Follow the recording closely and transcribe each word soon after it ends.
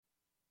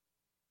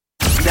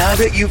Now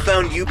that you've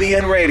found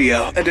UBN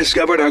Radio and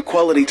discovered our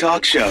quality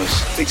talk shows,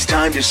 it's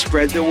time to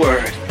spread the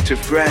word to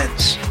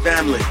friends,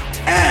 family,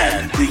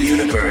 and the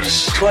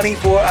universe.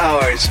 24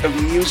 hours of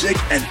music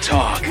and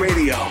talk.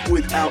 Radio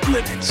without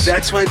limits.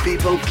 That's why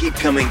people keep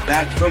coming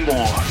back for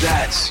more.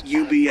 That's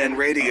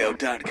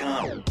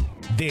UBNradio.com.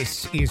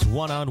 This is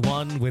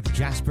One-on-One with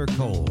Jasper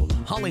Cole,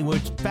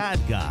 Hollywood's bad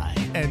guy,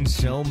 and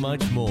so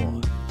much more.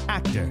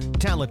 Actor,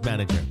 talent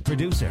manager,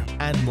 producer,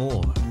 and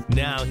more.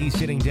 Now he's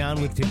sitting down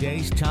with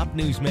today's top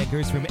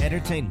newsmakers from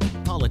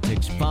entertainment,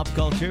 politics, pop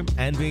culture,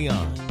 and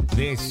beyond.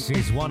 This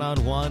is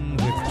One-on-One with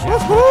Jasper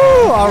Cole.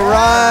 Woohoo! All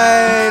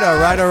right.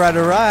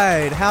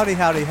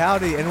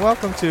 Howdy, and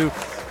welcome to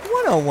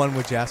One-on-One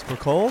with Jasper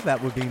Cole.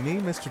 That would be me,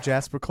 Mr.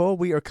 Jasper Cole.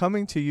 We are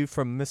coming to you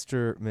from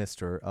Mr.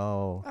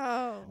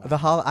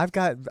 I've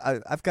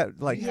got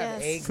like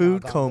Yes.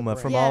 food coma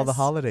from all the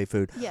holiday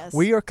food. Yes.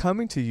 We are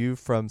coming to you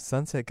from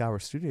Sunset Gower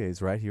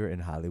Studios right here in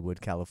Hollywood,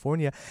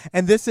 California,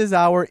 and this is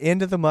our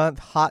end of the month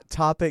hot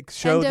topic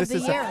show. End of the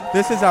year.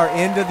 This is our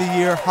end of the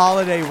year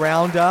holiday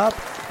roundup.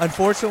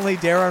 Unfortunately,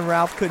 Dara and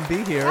Ralph couldn't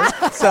be here,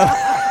 so.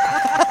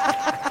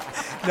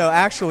 No,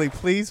 actually,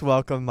 please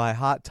welcome my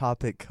Hot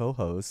Topic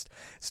co-host,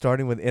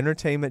 starting with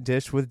Entertainment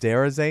Dish with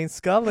Dara Zane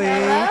Scully.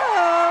 Hello,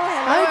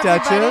 Hi, everybody.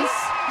 Duchess.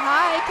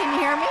 Hi, can you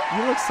hear me?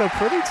 You look so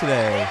pretty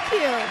today.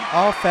 Thank you.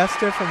 All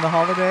festive from the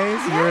holidays.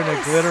 You're in a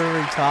Yes.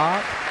 glittery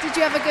top. Did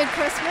you have a good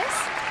Christmas?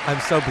 I'm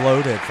so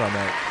bloated from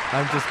it.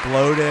 I'm just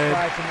bloated.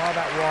 Right, from all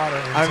that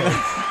water.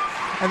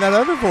 And that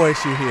other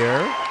voice you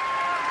hear.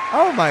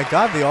 Oh, my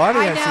God, the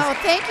audience I know.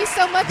 Thank you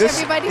so much,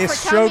 everybody, for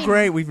It's coming. so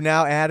great. We've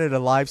now added a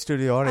live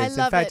studio audience.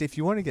 love In fact, it. if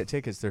you want to get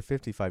tickets, they're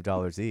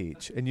 $55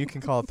 each. And you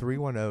can call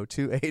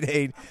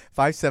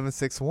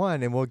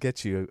 310-288-5761, and we'll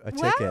get you a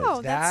ticket.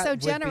 Wow, that's so would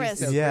be generous.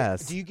 great.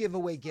 Yes. Do you give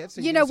away gifts?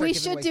 Are You gonna know, start we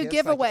giving should away do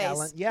gifts like giveaways.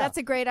 Ellen? Yeah. That's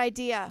a great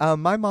idea.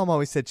 My mom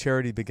always said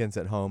charity begins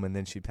at home, and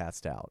then she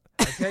passed out.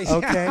 Okay.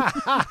 Okay.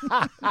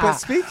 But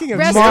speaking of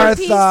Rest in Martha,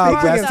 peace, speaking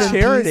Martha. of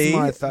charity,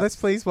 Martha. let's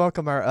please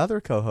welcome our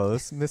other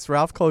co-host, Miss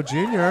Ralph Cole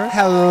Jr.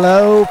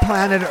 Hello,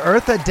 planet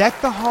Earth. Deck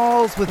the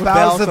halls with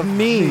boughs of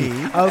me.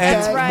 Okay.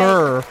 That's right.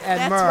 Myrrh. And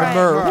That's myrrh. right.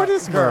 Myrrh. What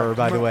is myrrh,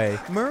 by the way?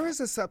 Myrrh is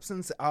a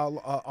substance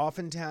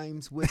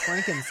oftentimes with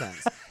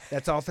frankincense.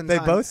 That's They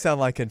oftentimes. both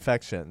sound like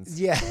infections.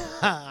 Yeah.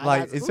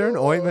 Like, is there an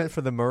ointment for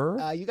the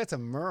myrrh? You got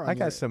some myrrh on I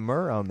got your- some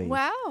myrrh on me.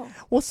 Wow.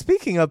 Well,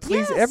 speaking of,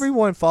 please, Yes.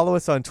 everyone follow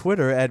us on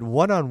Twitter at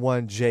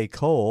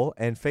 @OneOnOneJCole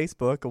and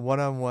Facebook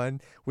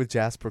One-on-One with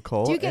Jasper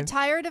Cole. Do you get And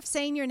tired of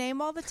saying your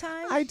name all the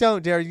time? I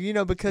don't dare,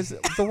 because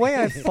the way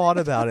I've thought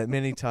about it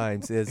many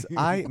times is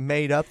I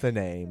made up the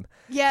name.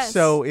 Yes.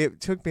 So it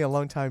took me a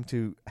long time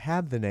to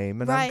have the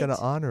name, and I'm Right. going to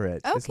honor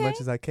it as Okay. much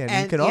as I can.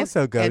 And you can in-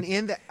 also go. And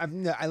in that,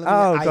 no,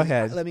 Go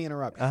ahead. Let me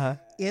interrupt. Uh-huh.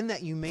 In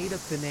that, you made up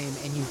the name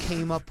and you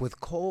came up with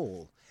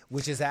Cole,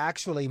 which is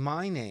actually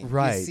my name.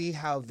 Right. You see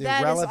how the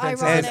That is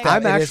relevance ironic. And stuff-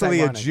 I'm it is actually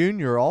a ironic.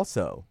 junior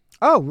also.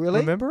 Oh, really?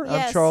 Remember? I'm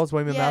Yes. Charles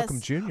Wayman Yes.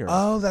 Malcolm Jr.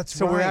 Oh, that's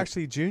so right. we're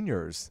actually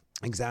juniors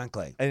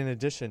Exactly. in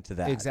addition to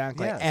that.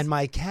 Exactly. Yes. And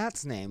my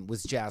cat's name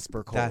was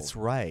Jasper Cole. That's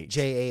right.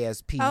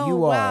 Jaspur. Oh,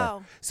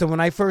 wow. So when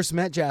I first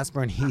met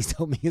Jasper and he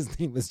told me his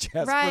name was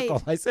Jasper Right.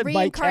 Cole, I said,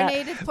 my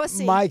Reincarnated cat.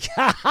 pussy. My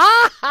cat.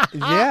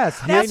 Yes.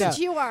 That's know. what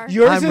you are.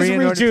 Yours I'm is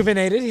reincarnated.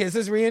 rejuvenated. His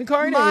is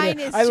reincarnated. Mine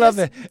is I love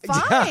just it.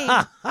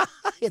 fine.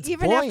 It's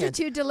Even buoyant. after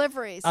 2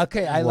 deliveries.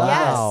 Okay, I Wow.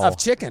 love it. Of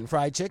chicken,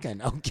 fried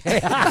chicken. Okay.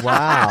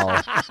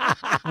 Wow.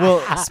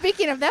 Well,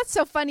 Speaking of, that's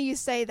so funny you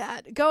say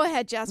that. Go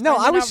ahead, Jasper. no,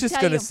 and I then was I'll just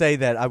tell going to you. say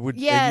that I would.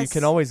 Yes. You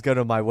can always go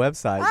to my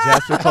website,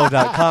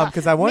 jaspercole.com,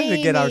 because I wanted to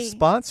get our Me.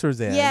 sponsors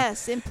in.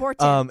 Yes,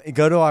 important.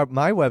 Go to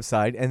my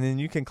website, and then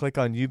you can click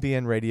on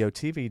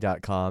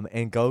ubnradiotv.com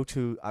and go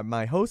to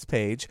my host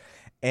page,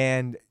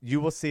 and you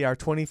will see our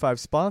 25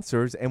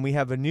 sponsors, and we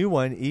have a new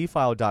one,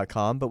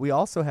 efile.com, but we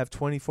also have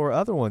 24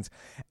 other ones.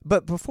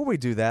 But before we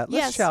do that,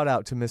 let's Yes. shout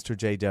out to Mr.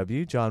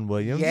 JW, John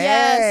Williams. Yay,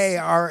 Yes.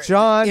 our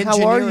John,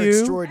 how are engineer you?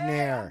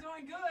 extraordinaire.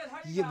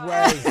 You,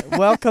 right.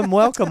 Welcome.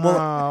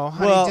 Oh,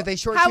 honey, Well, did they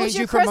How was shortchange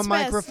your you from a Christmas?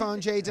 microphone,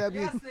 JW?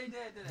 Yes, they did.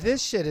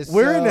 This shit is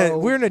We're so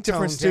in a different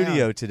toned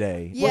studio down.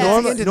 today.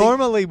 Yes.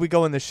 Normally we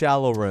go in the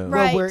shallow room,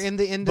 Right. Well, we're in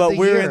the end of but the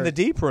we're year. in the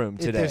deep room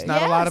today. There's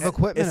not a lot of Yes.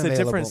 equipment It's a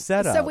available. different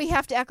setup. So we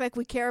have to act like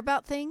we care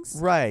about things?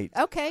 Right.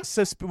 Okay.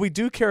 So we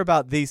do care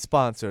about these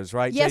sponsors,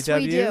 right, Yes,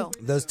 JW? we do.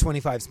 Those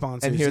 25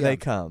 sponsors. And here yeah. they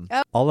come.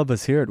 Oh. All of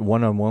us here at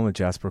One-on-One with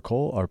Jasper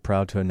Cole are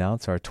proud to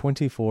announce our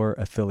 24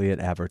 affiliate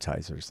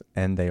advertisers,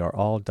 and they are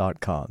all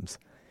 .coms.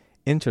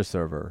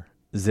 Interserver,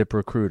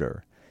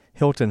 ZipRecruiter,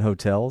 Hilton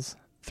Hotels,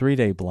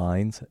 3-Day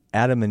Blinds,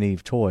 Adam and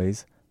Eve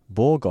Toys,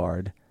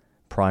 Bullguard,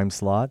 Prime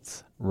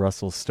Slots,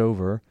 Russell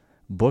Stover,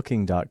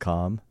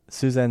 Booking.com,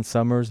 Suzanne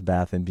Summers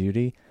Bath and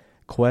Beauty,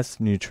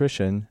 Quest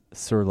Nutrition,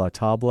 Sur La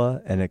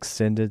Table, and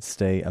Extended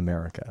Stay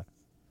America.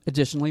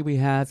 Additionally, we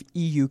have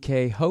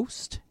EUK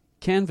Host,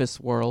 Canvas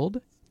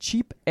World,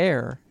 Cheap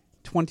Air,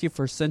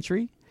 21st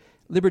Century,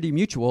 Liberty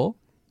Mutual,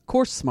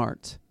 Course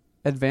Smart,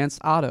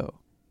 Advanced Auto,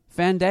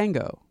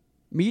 Fandango,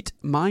 Meet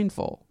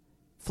Mindful,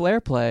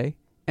 Flair Play,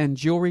 and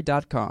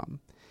Jewelry.com.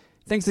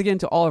 Thanks again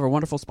to all of our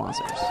wonderful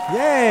sponsors.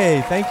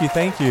 Yay! Thank you.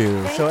 Thank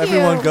So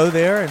everyone you. go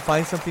there and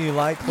find something you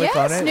like, click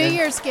on Yes, it. New and-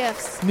 Year's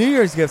gifts. New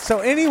Year's gifts. So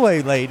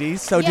anyway,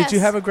 ladies, so did you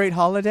Yes. have a great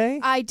holiday?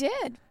 I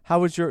did. How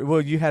was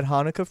well, you had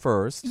Hanukkah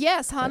first.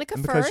 Yes, Hanukkah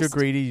And because first. you're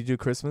greedy, you do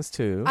Christmas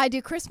too. I do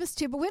Christmas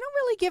too, but we don't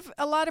really give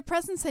a lot of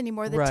presents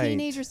anymore. The Right.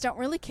 teenagers don't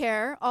really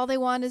care. All they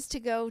want is to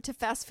go to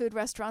fast food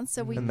restaurants.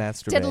 So we And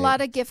masturbate. did a lot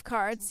of gift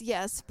cards.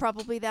 Yes,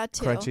 probably that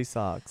too. Crunchy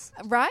socks.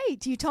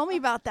 Right. You told me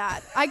about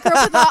that. I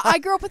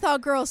grew up with all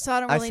girls, so I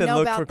don't really I said know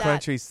look about for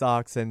that. crunchy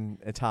socks and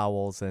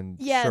towels and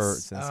Yes.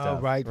 shirts and Oh,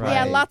 stuff. right.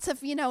 Yeah, lots of,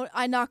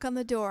 I knock on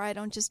the door. I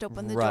don't just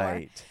open the door.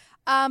 Right.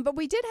 But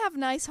we did have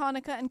nice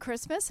Hanukkah and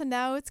Christmas, and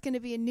now it's going to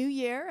be a new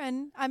year,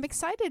 and I'm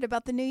excited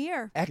about the new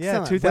year.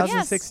 Excellent. Yeah,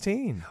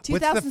 2016. What's the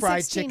fried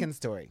 2016. chicken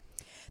story?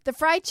 The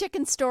fried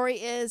chicken story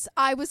is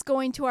I was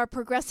going to our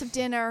progressive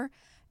dinner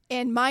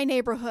in my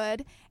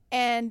neighborhood,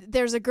 and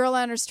there's a girl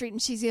on her street,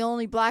 and she's the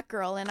only black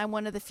girl, and I'm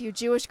one of the few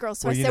Jewish girls.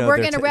 So Well, I you said, know, we're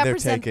they're going to they're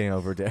represent. taking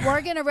over there. We're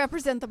going to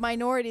represent the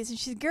minorities. And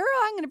she's, girl,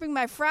 I'm going to bring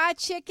my fried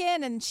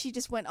chicken. And she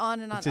just went on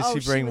and on. Did Oh,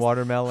 she bring was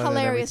watermelon and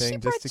hilarious. everything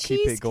She brought just to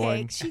keep it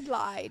going? cheesecake. She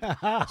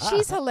lied.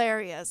 She's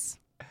hilarious.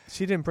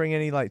 She didn't bring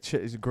any like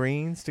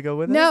greens to go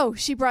with it? No,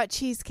 she brought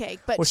cheesecake,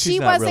 but Well, she she's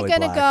not wasn't really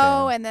going to black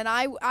go, then. and then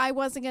I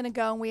wasn't going to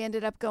go, and we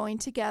ended up going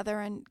together.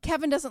 And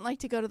Kevin doesn't like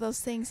to go to those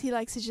things; he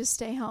likes to just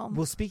stay home.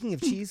 Well, speaking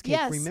of cheesecake,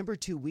 Yes. remember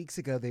 2 weeks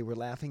ago they were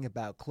laughing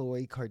about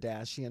Khloe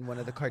Kardashian, one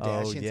of the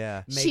Kardashians.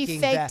 yeah. She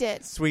making faked that-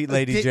 it. Sweet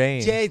Lady Did-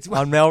 Jane Jade's-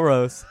 on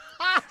Melrose.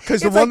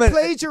 Because It's the woman, like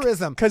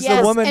plagiarism. because Yes,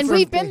 the woman and from-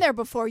 we've been there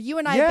before. You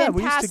and I Yeah, have been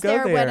we used to past go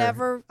there, there.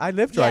 whenever. I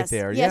lived right Yes,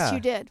 there, Yes, yeah. you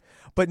did.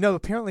 But no,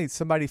 apparently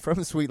somebody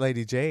from Sweet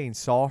Lady Jane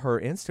saw her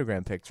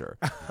Instagram picture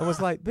and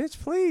was like, "Bitch,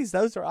 please,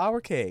 those are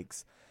our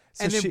cakes."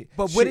 So And then, she,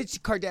 but she- what did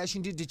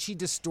Kardashian do? Did she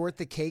distort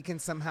the cake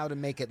and somehow to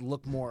make it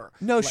look more?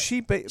 No, like-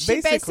 she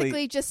She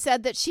basically just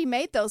said that she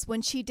made those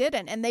when she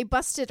didn't, and they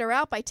busted her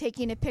out by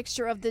taking a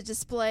picture of the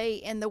display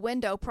in the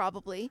window,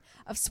 probably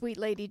of Sweet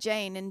Lady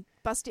Jane, and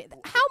busted.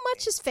 How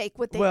much is fake?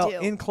 What they well, do?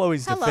 in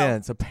Chloe's Hello.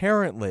 defense,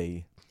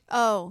 apparently,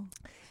 Oh,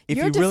 if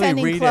You're you really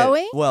defending read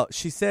Chloe? it, well,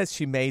 she says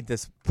she made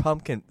this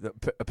pumpkin,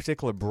 a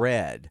particular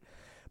bread,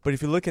 but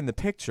if you look in the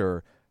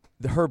picture,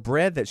 her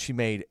bread that she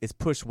made is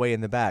pushed way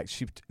in the back.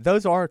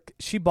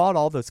 She bought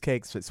all those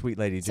cakes at Sweet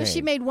Lady so Jane.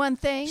 she made one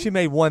thing. She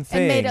made one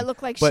thing and made it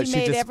look like but she she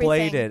made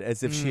displayed everything. it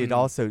as if she had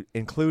also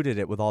included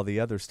it with all the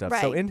other stuff.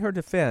 So Right. in her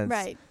defense,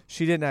 Right.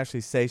 she didn't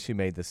actually say she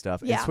made the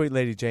stuff. Yeah. And Sweet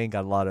Lady Jane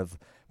got a lot of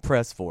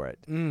press for it.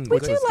 We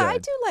which do. was I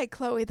good. do like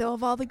Chloe, though.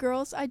 Of all the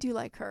girls, I do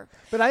like her.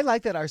 But I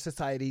like that our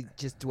society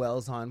just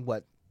dwells on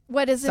what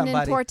What isn't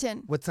somebody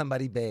important? what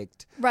somebody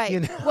baked. Right. You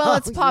know? Well,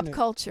 it's You pop know?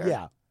 culture.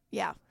 Yeah.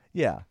 Yeah.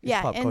 Yeah. it's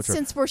Yeah. pop And culture.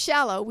 since we're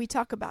shallow, we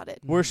talk about it.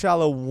 We're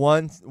shallow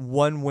one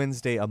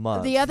Wednesday a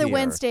month. The other here.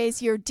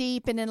 Wednesdays, you're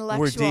deep and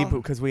intellectual. We're deep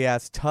because we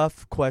ask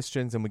tough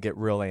questions and we get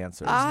real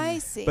answers. I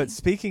see. But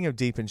speaking of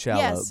deep and shallow,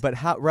 Yes. but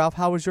Ralph,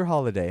 how was your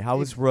holiday? How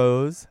was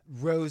Rose?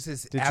 Rose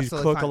is Did you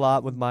absolutely cook fine. a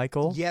lot with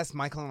Michael? Yes,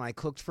 Michael and I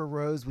cooked for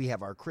Rose. We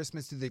have our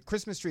Christmas tree. The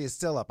Christmas tree is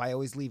still up. I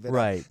always leave it up.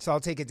 Right. So I'll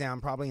take it down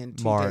probably in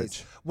 2 March.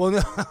 days. Well,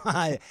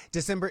 no,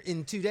 December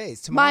in 2 days.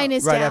 Tomorrow. Mine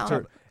is Right down.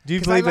 after. Do you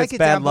 'Cause I believe like it's it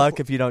bad down luck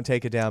before- if you don't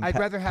take it down I'd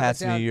rather have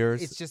past it down. New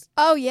Year's? It's just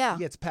Oh, yeah.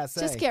 it's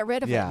passe. Just get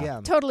rid of Yeah. it. Yeah.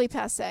 Totally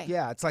passe.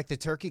 Yeah, it's like the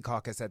turkey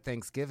caucus at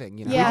Thanksgiving.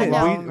 You know, Yeah, how we didn't, no.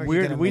 long are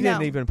you gonna we make didn't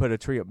No. even put a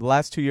tree up. The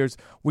last 2 years,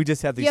 we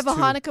just have these You have a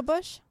two. Hanukkah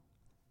bush?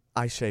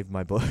 I shaved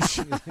my bush.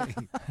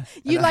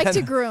 You like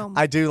to groom.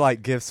 I do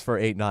like gifts for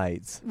 8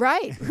 nights.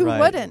 Right. Who Right,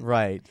 wouldn't?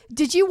 Right.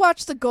 Did you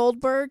watch the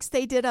Goldbergs?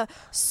 They did a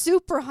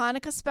super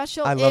Hanukkah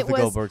special. I love it the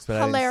was Goldbergs, but I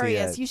didn't see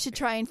hilarious. it. You should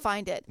try and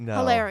find it. No.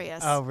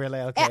 Hilarious. Oh, really?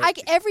 Okay.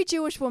 Every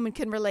Jewish woman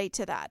can relate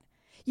to that.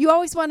 You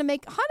always want to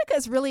make Hanukkah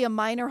is really a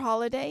minor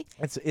holiday,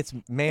 It's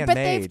man-made but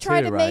they've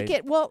tried too, to right? make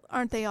it. Well,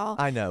 aren't they all?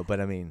 I know,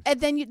 but I mean,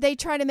 And then they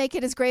try to make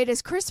it as great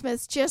as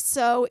Christmas, just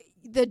so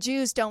the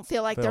Jews don't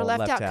feel like they're Feel left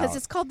left out. Because out.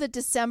 it's called the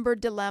December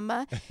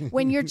dilemma.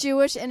 When you're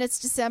Jewish and it's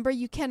December,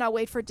 you cannot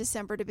wait for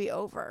December to be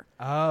over.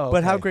 Oh,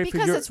 but how okay. great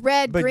Because for your it's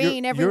red, but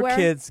green, your everywhere.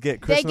 kids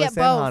get They Christmas get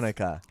both. and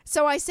Hanukkah.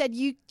 So I said,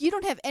 you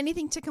don't have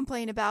anything to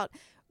complain about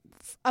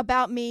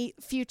me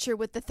future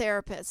with the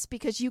therapist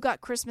because you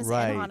got Christmas and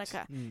Right.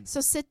 Hanukkah.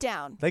 So sit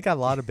down. They got a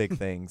lot of big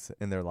things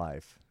in their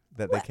life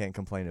that they can't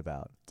complain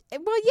about.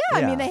 Well, yeah,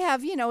 I mean, Yeah. they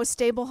have, a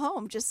stable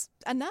home, just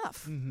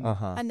enough.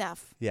 Uh-huh.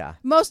 Enough. Yeah.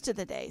 Most of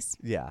the days.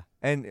 Yeah.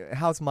 And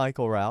how's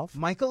Michael, Ralph?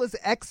 Michael is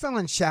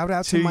excellent. Shout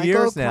out to 2 Michael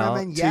years now.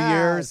 Clement. 2 Yes.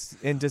 years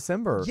in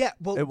December. Yeah,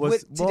 well, it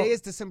was today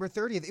is December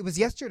 30th. It was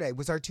yesterday.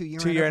 Was our 2-year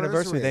 2-year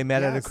anniversary. They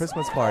met at a Yes.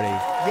 Christmas party.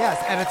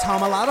 Yes, at a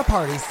Tomalata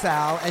party.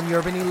 Sal and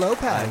Yerbany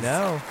Lopez. I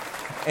know.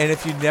 And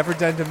if you'd never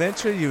done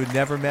dementia, you would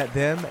never met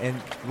them.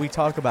 And we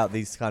talk about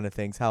these kind of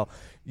things, how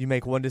you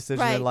make one decision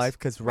Right. in life,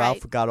 because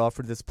Ralph Right. got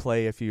offered this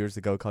play a few years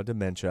ago called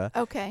Dementia.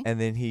 Okay. And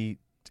then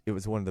it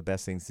was one of the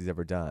best things he's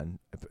ever done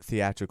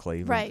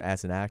theatrically Right.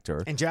 as an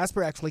actor. And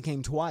Jasper actually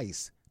came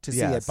twice to see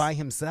Yes. it by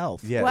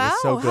himself. Yeah, Wow, it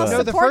was so how good.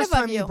 No, the supportive first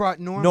time of you you. brought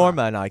Norma.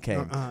 Norma and I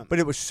came. Uh-uh. But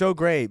it was so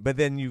great. But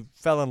then you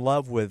fell in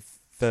love with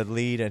the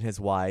lead and his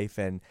wife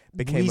and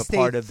became we a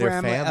part of their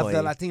family family. of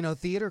the Latino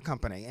theater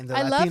company. And the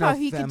I love Latino how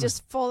he could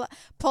just pull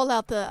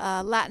out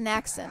the Latin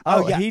accent.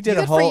 Oh, yeah. he did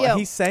Good a for whole. you.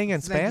 He sang in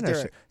Thank you, Spanish.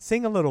 Derek.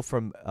 Sing a little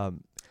from.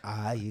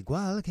 Ay,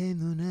 igual que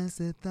en un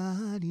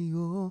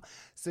escenario.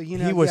 So you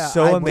know, He was yeah,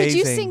 so I- amazing.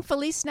 Could you sing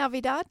Feliz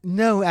Navidad?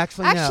 No,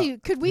 actually, Actually, no.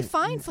 could we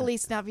find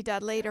Feliz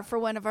Navidad later for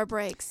one of our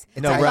breaks?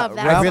 No, I Ra- love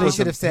that. Ralph I really was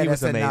should have said he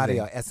was amazing.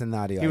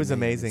 escenario. He was I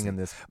mean, amazing in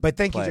this. But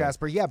thank you, play.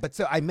 Jasper. Yeah, but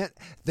so I met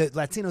the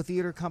Latino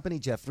theater company,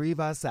 Jeff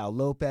Rivas, Sal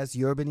Lopez,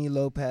 Yerbany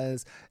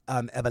Lopez,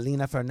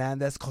 Evelina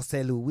Fernandez,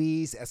 Jose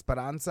Luis,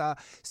 Esperanza.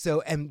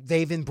 So, and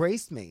they've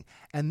embraced me.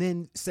 And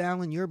then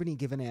Sal and Yerbany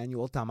give an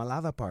annual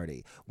tamalada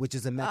party, which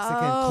is a Mexican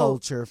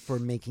culture for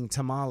making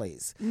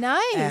tamales.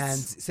 Nice. And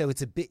so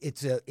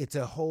it's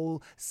a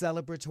whole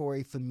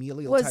celebratory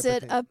familial Was type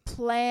it of thing. a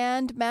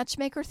planned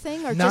matchmaker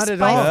thing or Not just at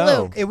by all.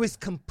 fluke? It was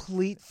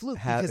complete fluke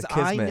because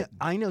kismet.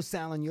 I know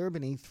Sal and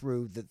Yerbany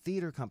through the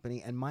theater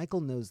company, and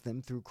Michael knows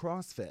them through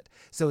CrossFit.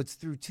 So it's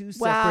through two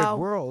separate Wow.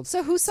 worlds.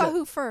 So who saw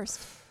who first?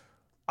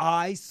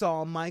 I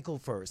saw Michael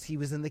first. He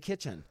was in the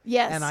kitchen.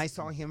 Yes. And I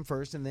saw him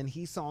first, and then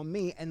he saw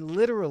me. And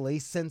literally,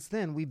 since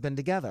then, we've been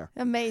together.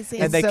 Amazing.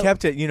 And they so-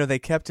 kept it. You know, they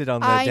kept it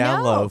on the I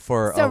down know. low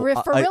for so a,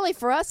 really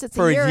for us it's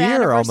for a year,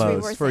 anniversary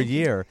almost we're for a thinking.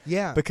 year.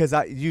 Yeah.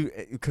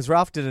 Because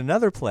Ralph did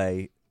another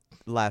play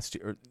last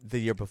year, or the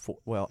year before.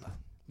 Well,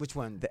 Which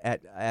one?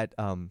 at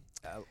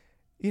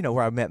you know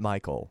where I met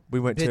Michael. We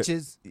went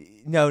Bitches?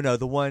 to no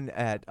the one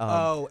at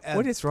Oh,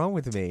 what is wrong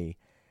with me?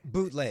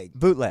 Bootleg.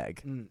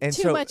 Bootleg. And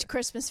Too so, much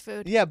Christmas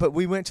food. Yeah, but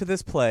we went to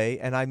this play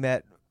and I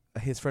met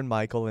his friend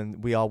Michael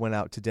and we all went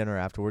out to dinner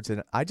afterwards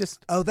and I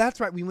just Oh,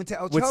 that's right. We went to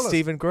El with Cholo's.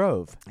 Stephen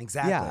Grove.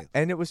 Exactly. Yeah,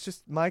 and it was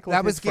just Michael. That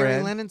and was his Gary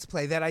friend. Lennon's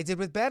play that I did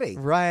with Betty.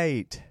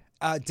 Right.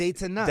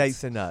 Dates and Nuts.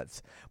 Dates and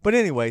Nuts. But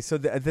anyway, so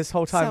this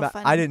whole time So I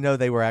funny. didn't know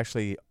they were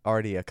actually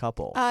already a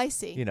couple. I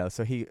see. You know,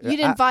 so he You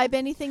didn't vibe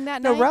anything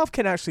that No, night? Ralph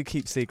can actually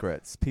keep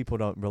secrets. People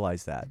don't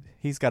realize that.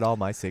 He's got all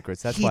my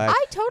secrets. That's why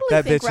I totally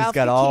that think bitch Ralph has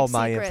got can all keep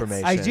my secrets.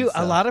 information. I do. A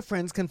so. lot of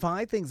friends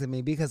confide things in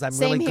me because I'm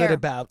Same really here. good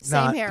about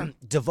Same not here.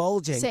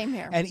 divulging. Same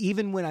here. And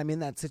even when I'm in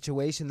that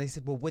situation, they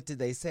said, "Well, what did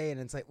they say?" And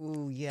it's like,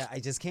 "Ooh, yeah, I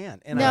just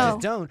can't," and I No.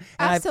 just don't.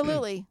 And I've-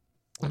 Absolutely.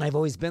 And I've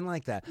always been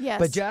like that. Yes.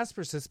 But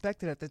Jasper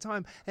suspected at the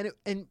time,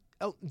 and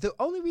the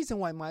only reason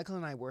why Michael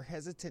and I were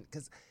hesitant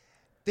because.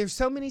 There's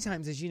so many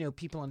times, as you know,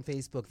 people on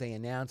Facebook, they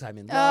announce I'm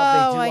in love,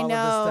 Oh, they do I all know.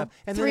 of this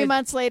stuff. And 3 then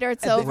months later,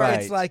 it's and then over. Right.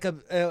 It's like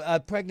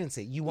a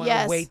pregnancy. You want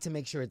Yes. to wait to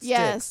make sure it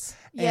Yes. sticks.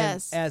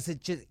 Yes. And as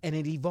it just and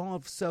it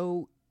evolved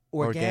so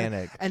organic.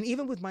 Organic. And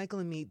even with Michael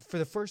and me, for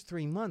the first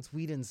 3 months,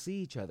 we didn't see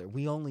each other.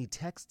 We only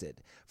texted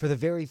for the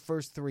very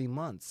first 3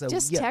 months. So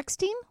Just yeah,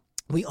 texting?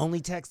 we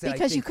only texted I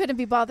Because you think- couldn't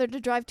be bothered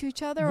to drive to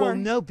each other? Well, or?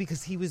 no,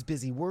 because he was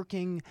busy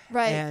working,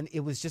 Right. and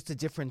it was just a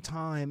different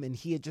time, and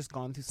he had just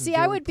gone through some. See,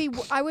 I would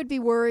be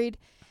worried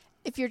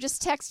if you're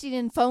just texting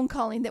and phone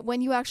calling that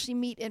when you actually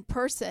meet in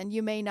person,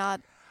 you may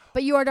not.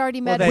 But you had already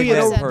met they in We had,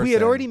 met in person. we had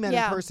person. already met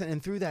Yeah. in person,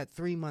 and through that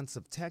 3 months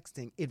of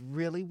texting, it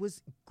really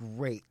was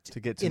great to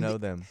get to in know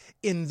the-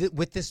 them.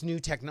 with this new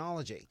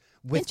technology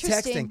with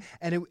Interesting.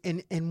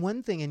 texting and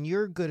one thing, and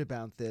you're good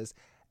about this,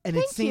 and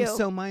Thank it seems you.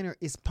 so minor,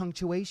 is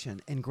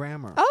punctuation and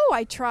grammar. Oh,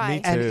 I try.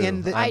 Me too. And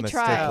in the- I'm I a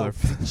try.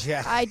 stickler.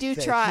 Jeff, I do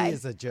that try. He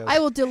is a joke. I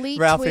will delete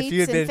Ralph, tweets if you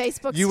had and been,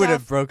 Facebook you would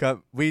have stuff. broke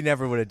up. We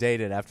never would have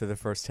dated after the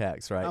first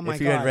text, right? Oh my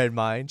if you God. had read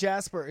mine,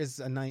 Jasper is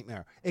a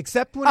nightmare,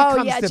 except when Oh, it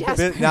comes yeah, to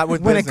Jasper. Not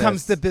with when business. it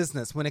comes to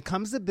business. When it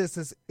comes to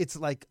business, it's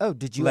like, oh,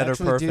 did you Letter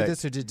actually do perfect.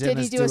 this, or did Did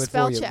Dennis he do a it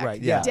spell for you? check?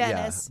 Right? Yeah.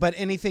 Dennis. But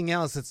anything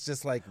else, it's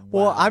just like,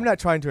 Well, wow. I'm not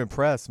trying to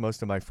impress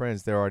most of my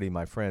friends. They're already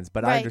my friends.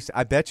 But I Right. understand.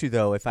 I bet you,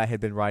 though, if I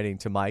had been writing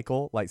to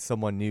Michael, like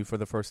someone new for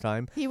the first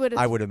time, He would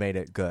I have. would have made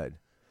it good.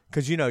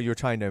 Because, you know, you're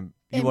trying to,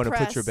 you want to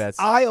put your Impress. best.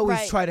 I always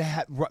Right. try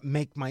to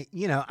make my,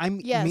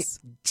 Yes.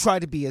 try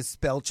to be as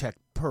spell check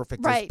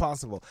perfect as Right.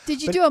 possible.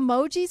 Did you But do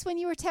emojis when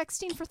you were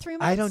texting for 3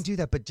 months? I don't do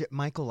that, but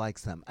Michael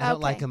likes them. I don't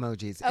Okay. like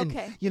emojis. And,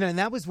 Okay. and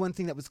that was one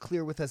thing that was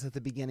clear with us at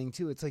the beginning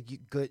too. It's like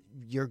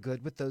you're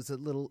good with those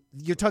little.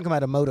 You're talking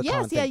about emoticon.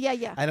 Yes, thing.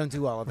 yeah. I don't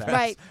do all of that.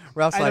 Right,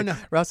 Ralph's I like, don't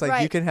know. Ralph's like, you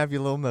Right. can have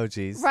your little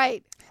emojis.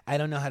 right. I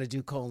don't know how to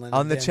do colon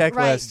On the then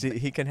checklist,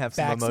 he can have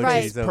some emojis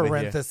backspace over here.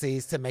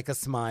 parentheses to make a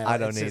smile. I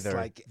don't It's just either.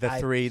 Like, the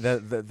three. I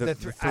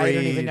three.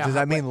 don't even know. Does how-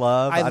 that mean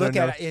love? I don't look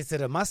know. at it. Is it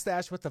a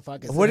mustache? What the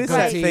fuck is What it? is A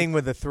that goatee? thing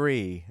with the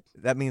three?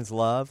 That means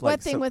love. What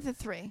Like, thing with a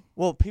 3?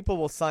 Well, people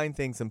will sign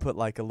things and put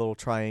like a little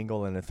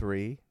triangle and a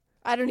 3.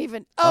 I don't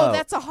even. Oh. Oh,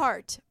 that's a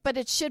heart, but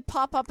it should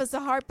pop up as a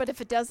heart. But if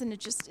it doesn't,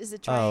 it just is a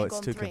triangle. Oh, it's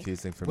and too 3.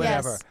 confusing for me.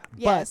 Whatever.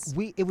 Yes.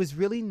 But it was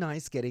really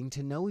nice getting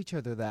to know each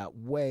other that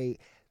way.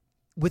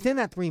 Within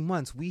that 3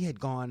 months, we had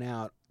gone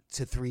out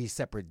to 3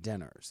 separate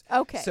dinners.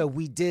 Okay. So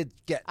we did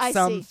get I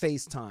some see.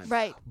 FaceTime.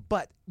 Right.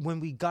 But when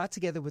we got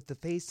together with the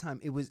FaceTime,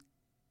 it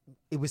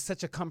was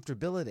such a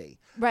comfortability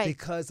Right.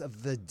 because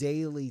of the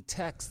daily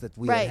text that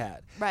we Right,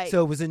 had. right.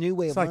 So it was a new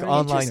way It's of like learning.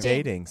 online Interesting.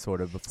 dating,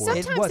 sort of before.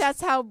 Sometimes was.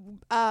 that's how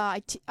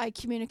I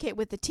communicate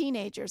with the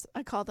teenagers.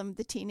 I call them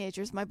the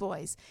teenagers, my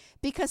boys,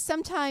 because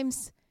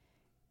sometimes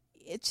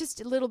it's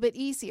just a little bit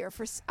easier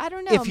for I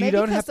don't know, If you maybe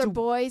don't because have they're to-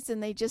 boys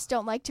and they just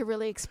don't like to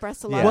really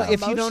express a lot Yeah. of Well,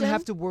 emotion. if you don't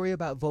have to worry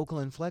about vocal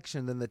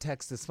inflection, then the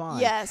text is fine.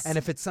 Yes. And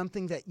if it's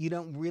something that you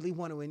don't really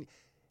want to,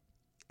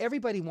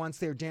 everybody wants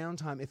their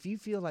downtime. If you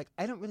feel like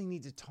I don't really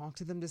need to talk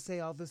to them to say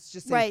all this,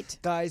 just say, Right.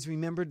 guys,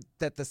 remember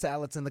that the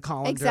salad's in the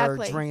colander.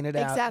 Exactly. Drain it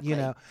out. Exactly. You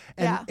know,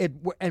 and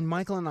Yeah. and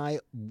Michael and I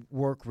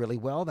work really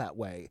well that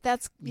way.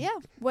 That's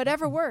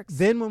whatever works.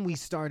 Then when we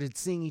started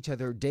seeing each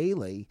other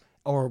daily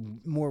or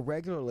more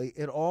regularly,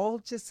 it all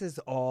just has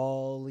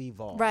all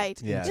evolved. Right.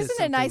 Yeah. into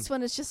Isn't it nice something-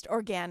 when it's just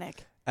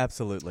organic?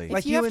 Absolutely. If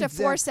Like you you have to and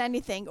Zach- force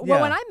anything. Yeah.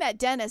 Well, when I met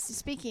Dennis,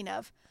 speaking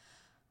of,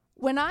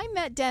 when I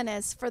met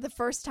Dennis for the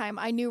first time,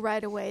 I knew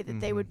right away that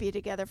they would be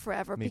together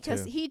forever Me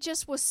because too. he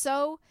just was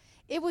so.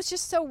 It was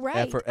just so right.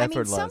 I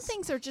mean, some effortless.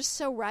 things are just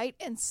so right,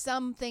 and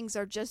some things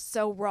are just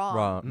so wrong.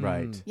 Wrong,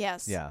 right.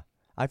 Yes. Yeah.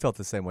 I felt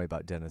the same way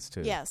about Dennis,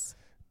 too. Yes.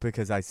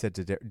 Because I said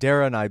to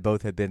Dara and I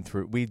both had been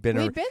through. We'd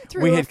been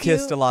through We a had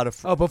kissed few- a lot of.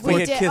 before- we We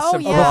had did- kissed oh,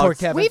 some yeah. Before frogs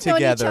Kevin. We've known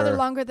together. each other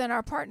longer than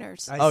our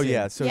partners. I Oh see.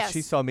 yeah, so Yes.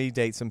 she saw me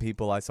date some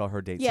people. I saw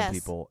her date Yes. some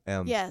people.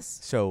 Yes.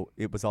 So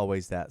it was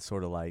always that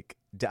sort of like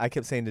I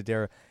kept saying to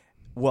Dara,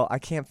 "Well, I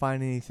can't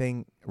find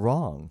anything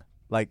wrong.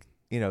 Like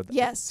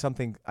Yes.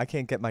 something I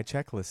can't get my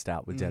checklist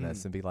out with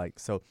Dennis and be like."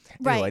 So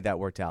Right. anyway, that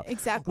worked out.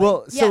 Exactly.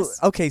 Well, so Yes.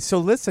 okay, so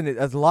listen,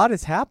 a lot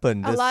has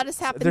happened. A lot has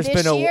happened There's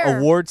this been year.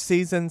 award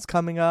seasons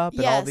coming up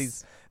and all Yes.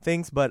 these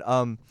things, but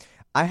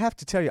I have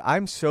to tell you,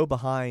 I'm so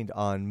behind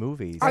on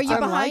movies. Are you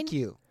Unlike behind?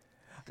 you.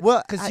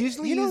 Well, Because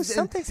usually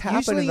something's happened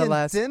usually in the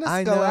last. Dennis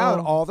I go know. out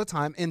all the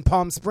time in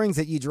Palm Springs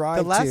that you drive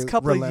The last to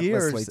couple of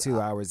relentlessly years,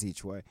 2 hours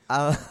each way.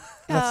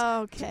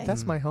 Okay.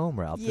 That's my home,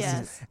 Ralph.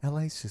 Yes.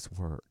 LA's just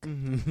work.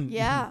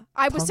 Yeah.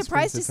 I was Palm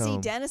surprised to Springs is see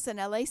home. Dennis in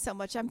LA so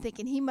much. I'm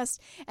thinking he must.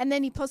 And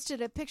then he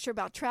posted a picture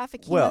about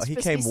traffic. He Well, must he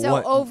just came be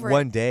so over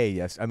one it. day.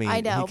 Yes, I mean,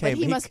 I know, he came,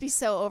 but he must be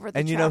so over the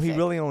and traffic. he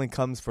really only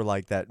comes for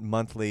like that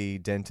monthly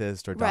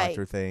dentist or Right,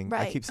 doctor thing.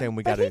 Right. I keep saying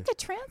we but got he could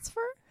transfer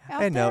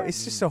out I know there.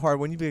 it's just so hard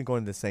when you've been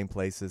going to the same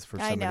places for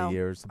so I know, many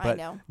years. I But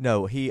know.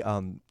 no, he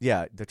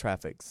the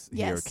traffic's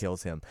here Yes.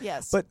 kills him.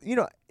 Yes. But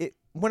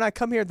when I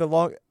come here,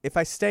 if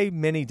I stay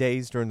many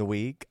days during the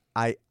week,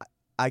 I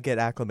get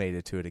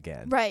acclimated to it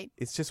again. Right.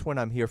 It's just when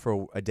I'm here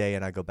for a day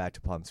and I go back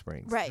to Palm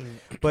Springs. Right.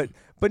 But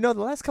no,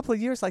 the last couple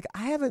of years, like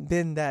I haven't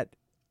been that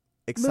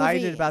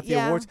excited Movie, about the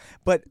yeah. awards.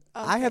 But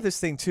I Okay. have this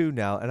thing too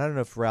now, and I don't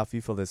know if Ralph,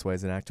 you feel this way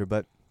as an actor,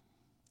 but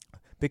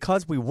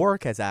because we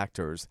work as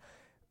actors,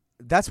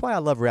 that's why I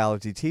love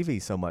reality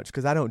TV so much,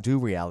 because I don't do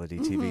reality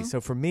TV.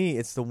 So for me,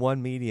 it's the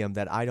one medium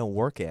that I don't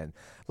work in.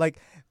 Like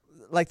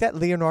that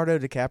Leonardo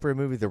DiCaprio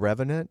movie, The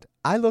Revenant,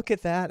 I look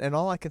at that and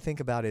all I can think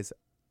about is,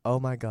 oh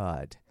my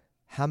God,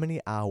 how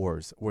many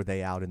hours were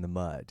they out in the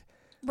mud?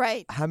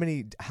 Right.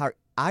 How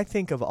I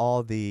think of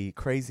all the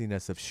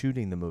craziness of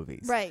shooting the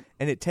movies. Right.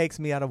 And it takes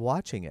me out of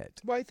watching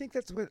it. Well, I think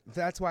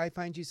that's why I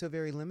find you so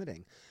very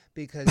limiting,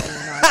 because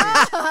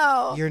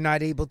you're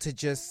not able to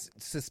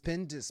just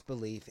suspend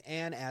disbelief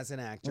and as an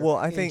actor, Well,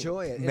 I think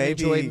enjoy it and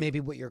maybe- enjoy maybe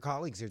what your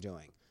colleagues are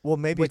doing, Well,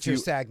 maybe what if your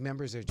you, SAG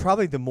members are doing.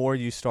 probably the more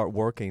you start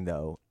working,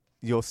 though,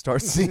 you'll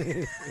start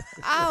seeing.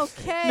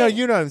 Okay. No,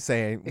 you know what I'm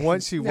saying.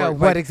 Once you No, work,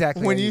 what like,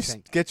 exactly when are you you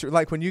saying? get your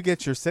when you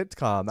get your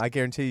sitcom, I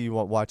guarantee you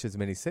won't watch as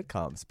many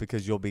sitcoms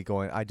because you'll be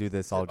going. I do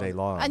this all day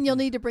long. And you'll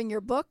need to bring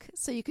your book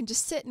so you can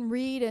just sit and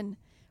read and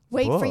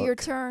wait for your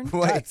Book? turn.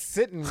 God,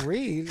 sit and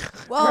read.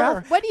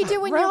 Well, what do you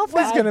do when Ralph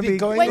you're is going to be be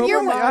going when over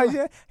you're- my-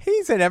 yeah,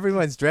 he's in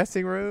everyone's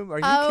dressing room. Are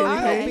you Oh, kidding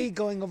okay. I'll me? be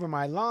going over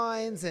my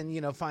lines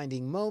and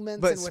finding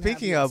moments. But and what have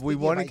speaking you. of, we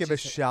Speaking want to I give a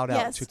just- shout out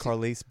Yes. to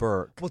Carlise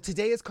Burke. Well,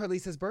 today is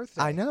Carlisa's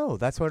birthday. I know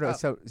that's what. Oh.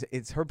 So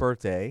it's her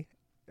birthday.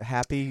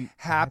 Happy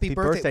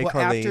birthday. Well,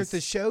 after Carlise.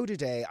 the show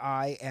today,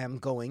 I am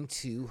going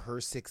to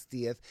her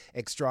 60th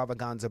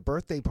extravaganza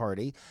birthday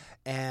party.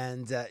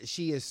 And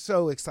she is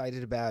so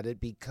excited about it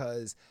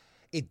because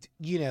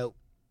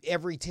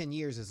every 10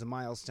 years is a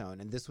milestone,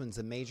 and this one's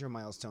a major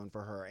milestone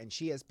for her. And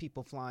she has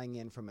people flying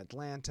in from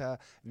Atlanta,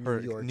 Her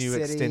New York new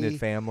City. extended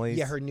families.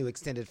 Yeah, her new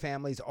extended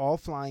families all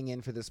flying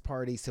in for this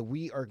party. So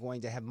we are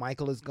going to have,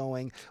 Michael is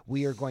going,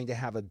 we are going to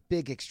have a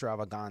big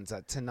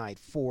extravaganza tonight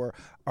for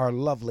our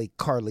lovely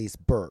Carlise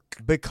Burke.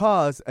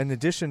 Because in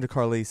addition to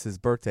Carlise's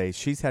birthday,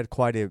 she's had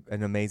quite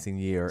an amazing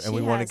year, and She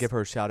we want to has. give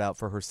her a shout out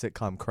for her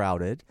sitcom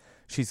Crowded.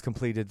 She's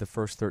completed the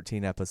first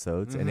 13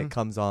 episodes, and it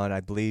comes on, I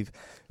believe,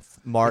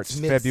 March, It's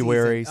mid-season.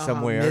 February,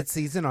 somewhere.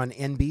 Mid-season on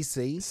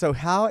NBC. So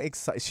how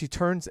excited she's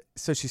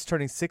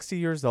turning 60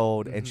 years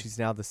old, and she's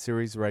now the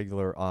series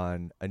regular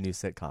on a new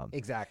sitcom.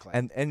 Exactly.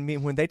 And I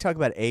mean, when they talk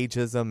about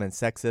ageism and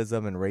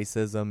sexism and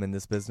racism in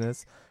this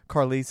business,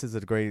 Carlise is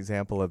a great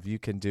example of you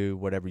can do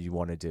whatever you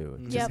want to do.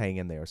 Just Yep. hang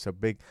in there. So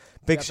big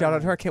shout out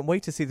to her. I can't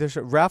wait to see this.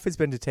 Ralph has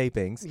been to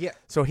tapings. Yeah.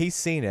 So he's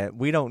seen it.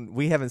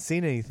 We haven't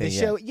seen anything The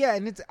yet. show, yeah,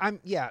 and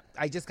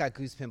I just got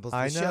goose pimples. The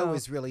I show know.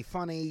 is really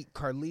funny.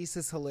 Carlise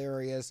is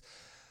hilarious.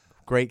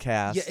 Great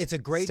cast. Yeah, it's a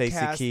great Stacey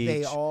cast. Keach.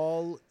 They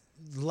all,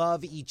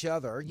 love each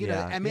other. You know,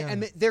 Yeah. I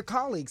mean, they're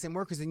colleagues and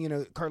workers. And, you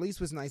know, Carlise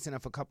was nice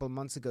enough a couple of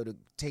months ago to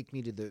take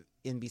me to the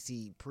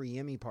NBC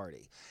pre-Emmy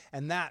party.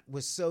 And that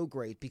was so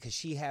great because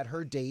she had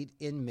her date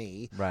in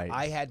me. Right.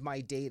 I had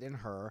my date in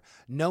her.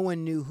 No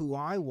one knew who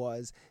I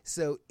was.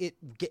 So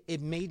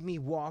it made me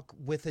walk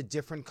with a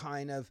different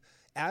kind of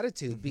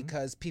attitude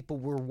because people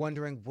were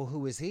wondering, well,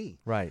 who is he?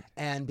 Right.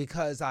 And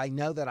because I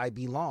know that I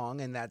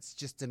belong, and that's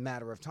just a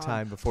matter of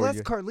time. Before Plus,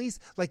 you... Carlise,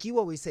 like you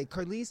always say,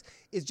 Carlise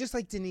is just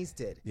like Denise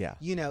did. Yeah.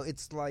 You know,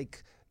 it's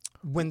like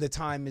when the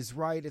time is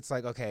right, it's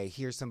like, okay,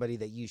 here's somebody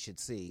that you should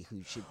see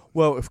who should.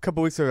 Well, a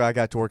couple weeks ago, I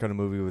got to work on a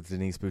movie with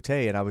Denise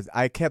Boutet, and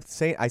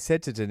I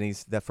said to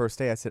Denise that first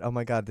day, I said, "Oh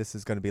my God, this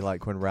is going to be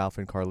like when Ralph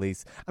and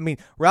Carlise." I mean,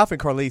 Ralph and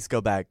Carlise go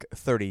back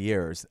 30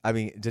 years. I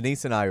mean,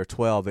 Denise and I are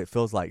 12. It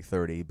feels like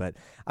 30, but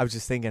I was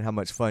just thinking how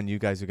much fun you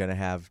guys are going to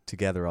have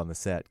together on the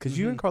set because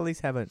you and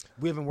Carlise haven't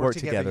worked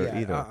together yet.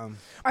 either.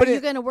 Are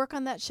you going to work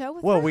on that show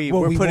with her? Well,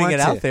 we're putting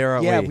it out there,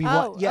 aren't we? We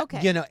want,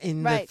 okay. You know,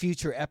 in the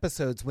future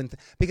episodes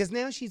because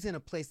now she's in a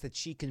place that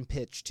she can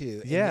pitch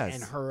to,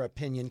 and her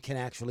opinion can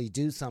actually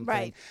do something.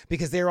 Right.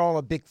 Because they're all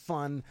a big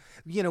fun.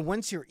 You know,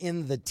 once you're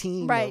in the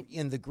team, or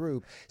in the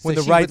group, when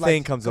the right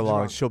thing comes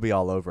along, she'll be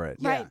all over it.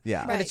 Right.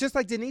 Yeah. And it's just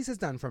like Denise has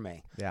done for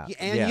me. Yeah.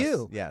 And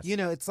you. Yes. You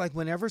know, it's like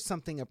whenever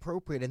something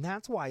appropriate, and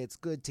that's why it's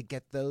good to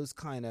get those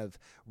kind of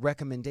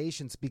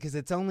recommendations because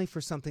it's only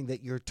for something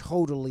that you're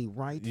totally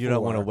right for. You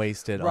don't want to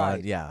waste it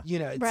on, You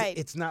know,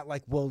 it's not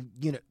like, well,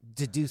 you know,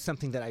 to do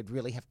something that I'd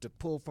really have to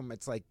pull from.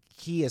 It's like,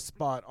 he is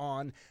spot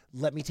on.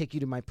 Let me take you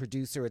to my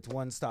producer. It's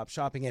one-stop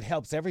shopping. It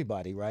helps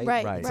everybody, right?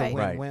 Right. It's a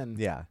win-win.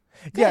 Yeah.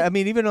 Good. Yeah, I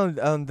mean, even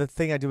on the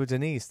thing I do with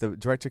Denise, the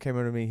director came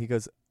over to me. He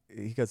goes,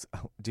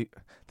 oh,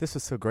 this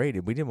was so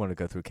great. We didn't want to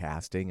go through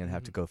casting and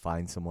have to go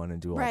find someone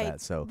and do all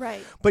that. So,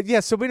 but yeah.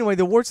 So anyway,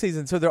 the award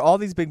season. So there are all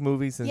these big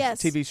movies and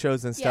TV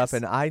shows and stuff,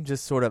 and I'm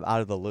just sort of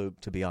out of the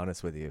loop, to be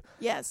honest with you.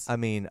 Yes. I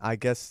mean, I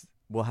guess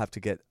we'll have to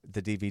get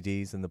the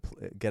DVDs and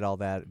get all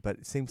that, but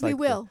it seems like we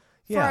will.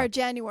 For our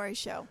January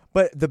show.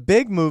 But the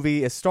big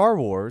movie is Star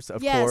Wars, of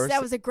course. Yes,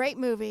 that was a great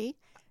movie.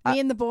 Me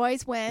and the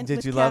boys went. Did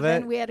with you Kevin.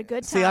 love it? We had a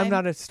good time. See, I'm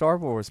not a Star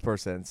Wars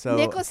person. So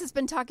Nicholas has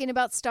been talking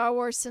about Star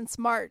Wars since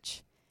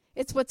March.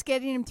 It's what's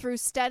getting him through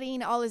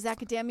studying all his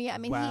academia. I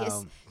mean, he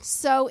is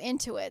so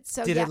into it.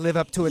 So Did it live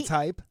up to its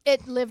hype?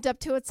 It lived up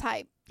to its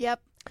hype.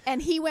 Yep.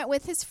 And he went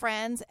with his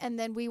friends, and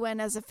then we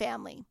went as a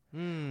family.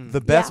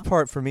 The best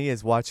part for me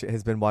has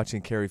been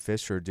watching Carrie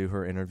Fisher do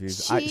her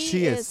interviews.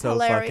 She is so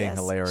fucking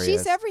hilarious.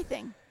 She's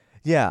everything.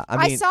 Yeah, I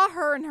mean, I saw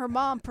her and her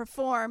mom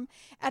perform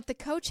at the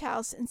Coach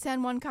House in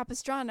San Juan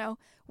Capistrano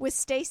with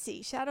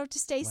Stacy. Shout out to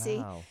Stacy.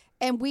 Wow.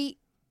 And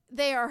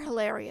they are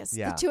hilarious.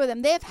 Yeah. The two of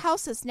them. They have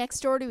houses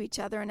next door to each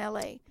other in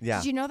LA. Yeah.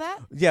 Did you know that?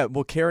 Yeah,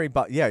 well, Carrie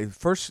bought. Yeah,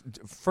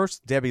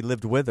 first Debbie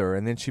lived with her,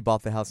 and then she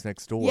bought the house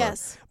next door.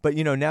 Yes. But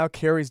now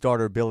Carrie's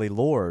daughter Billie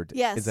Lord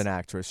Yes. is an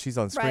actress. She's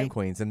on Scream Right.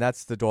 Queens, and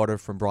that's the daughter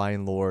from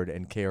Brian Lord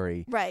and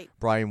Carrie. Right.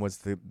 Brian was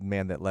the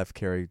man that left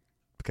Carrie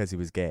because he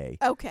was gay.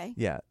 Okay.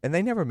 Yeah, and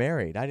they never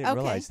married. I didn't Okay.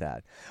 realize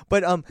that.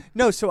 But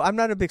no, so I'm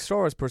not a big Star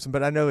Wars person,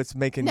 but I know it's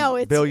making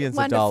It's billions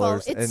wonderful.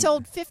 of dollars. It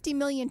sold 50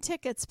 million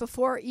tickets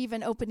before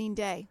even opening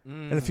day.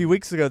 And a few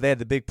weeks ago, they had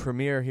the big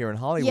premiere here in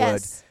Hollywood.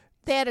 Yes.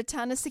 They had a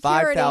ton of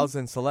security.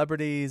 5,000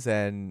 celebrities,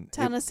 and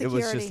Ton of it was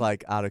security. just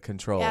like out of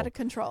control. Out of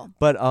control.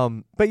 But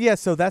yeah,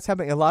 so that's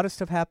happening. A lot of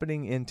stuff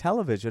happening in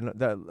television.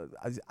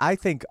 I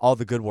think all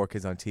the good work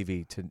is on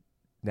TV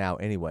now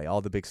anyway.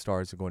 All the big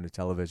stars are going to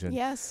television.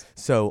 Yes.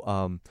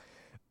 So,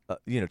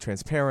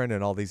 Transparent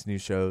and all these new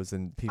shows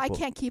and people. I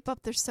can't keep up.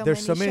 There's so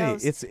There's many so many.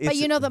 shows. It's but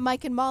you know that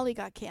Mike and Molly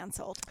got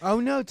canceled. Oh,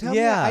 no. Tell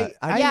Yeah, me.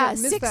 I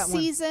missed 6 that one.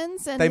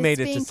 seasons, and they it's made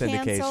it to being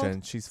syndication.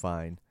 canceled. She's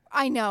fine.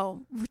 I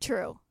know.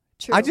 True.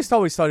 I just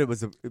always thought it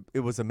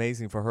was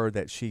amazing for her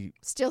that she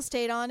still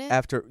stayed on it.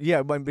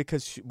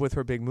 because with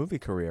her big movie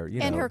career,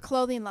 and her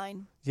clothing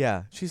line.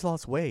 Yeah, she's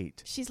lost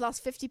weight. She's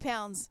lost 50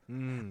 pounds.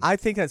 I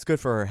think that's good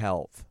for her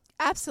health.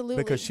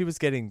 Absolutely. Because she was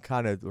getting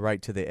kind of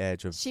right to the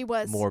edge of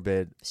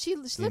morbid. She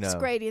looks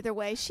great either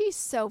way. She's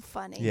so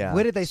funny. Yeah.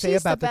 What did they say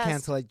She's about the the best.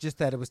 cancel? Just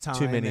that it was time.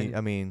 Too many. and-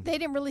 I mean, They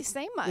didn't really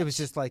say much. It was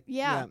just like,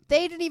 yeah.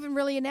 They didn't even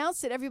really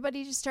announce it.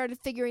 Everybody just started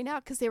figuring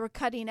out because they were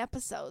cutting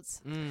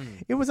episodes.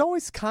 it was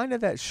always kind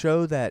of that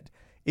show that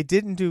it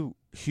didn't do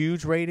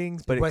huge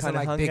ratings, but it it wasn't kind of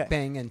like hung Big at-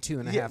 Bang and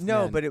 2.5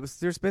 No, Men. but it was.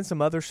 There's been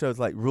some other shows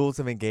like Rules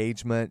of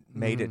Engagement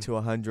made it to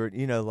 100.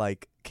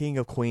 Like King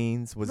of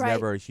Queens was Right.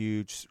 never a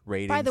huge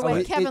rating. By the way,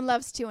 it- Kevin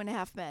loves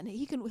 2.5 Men.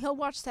 He'll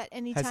watch that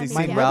anytime he he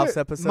seen can. Ralph's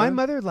episode? My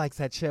mother likes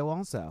that show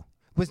also.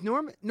 Was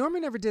Norman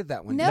never did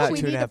that one? No, Not we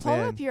Two need and a to Half pull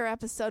Men. up your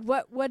episode.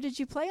 What did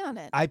you play on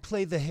it? I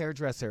played the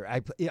hairdresser.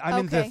 I'm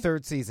in the Okay.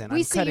 3rd season. we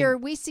I'm see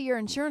cutting- your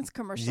insurance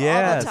commercial all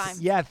Yes. the time.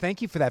 Yeah,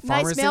 thank you for that. Nice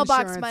Farmers mailbox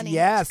insurance. money.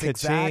 Yes, Ka-ching,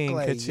 exactly.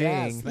 ka-ching.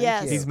 Yes, thank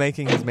Yes. you. He's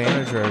making his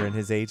manager and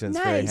his agents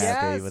very Nice.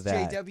 happy Yes, with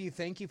that. JW,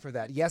 thank you for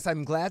that. Yes,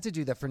 I'm glad to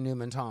do that for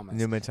Newman Thomas.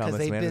 Newman 'Cause Thomas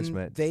they've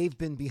Management. they've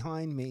been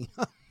behind me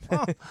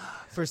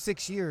for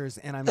 6 years,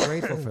 and I'm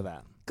grateful for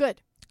that.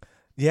 Good.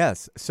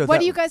 Yes. So What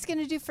that- are you guys going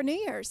to do for New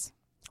Year's?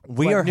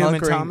 We What, are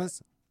Newman hunkering.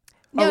 Thomas?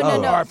 No,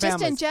 Oh, no, our just in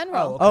families.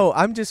 general. Oh,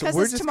 'Cause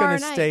we're it's just tomorrow gonna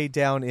night. stay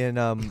down in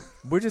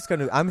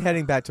I'm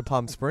heading back to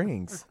Palm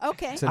Springs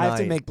Okay. tonight. I have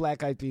to make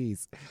black eyed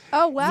peas.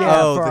 Oh wow.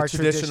 Yeah, Oh, for the our traditional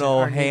tradition,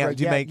 our ham- neighbor-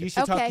 you yeah, make- You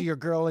should talk Okay. to your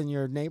girl and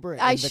your neighbor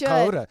I in should.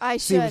 Dakota. I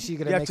See what should. she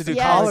gonna You have make to some do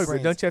Yes. collard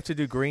greens. Don't you have to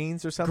do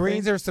greens or something?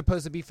 Greens are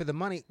supposed to be for the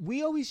money.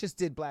 We always just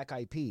did black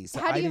eyed peas.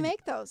 So How I do you didn't-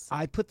 make those?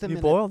 I put them You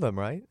in. boil them,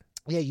 right?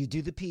 Yeah, you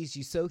do the peas.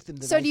 You soak them.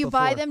 The So night do you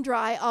buy before. them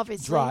dry?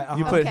 Obviously. Dry,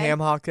 You Uh-huh. put Okay. ham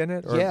hock in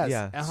it, or Yes,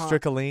 yeah, uh-huh.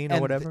 stricoline or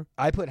And whatever.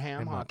 I put ham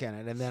Ham hock in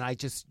it, and then I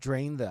just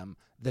drain them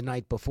the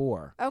night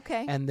before,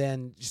 Okay. and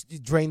then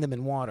just drain them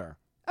in water.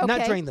 Okay.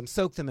 Not drain them,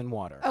 soak them in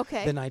water.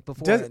 Okay. The night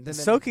before. and then-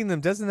 Soaking them,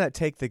 doesn't that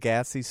take the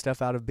gassy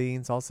stuff out of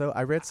beans? Also,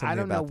 I read I something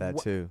don't know about that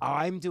wh- too.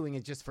 I'm doing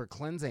it just for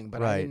cleansing,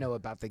 but I Right. didn't know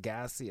about the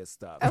gaseous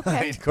stuff.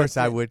 Okay. of course,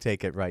 I would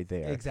take it right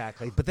there.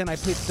 Exactly. But then I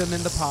put them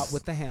in the pot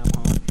with the ham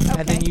hock,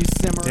 and then Okay. you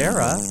simmer.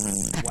 Dara,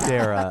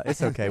 Dara,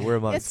 it's okay. We're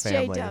amongst It's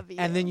family. JW.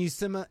 And then you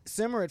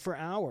simmer it for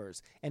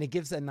hours, and it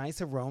gives a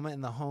nice aroma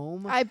in the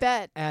home. I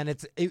bet. And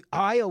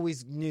I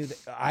always knew that.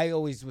 I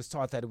always was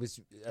taught that it was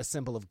a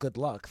symbol of good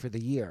luck for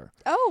the year.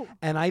 Oh.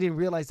 And I didn't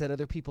realize that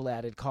other people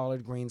added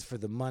collard greens for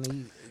the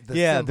money. The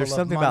Yeah, symbol there's of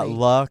something about money.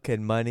 luck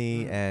and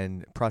money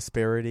and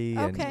prosperity.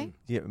 Okay. And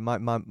yeah, my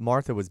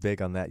Martha was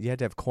big on that. You had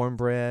to have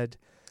cornbread,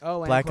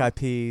 Oh, and black eyed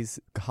peas,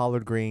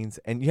 collard greens,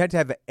 and you had to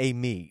have a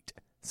meat,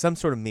 some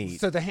sort of meat.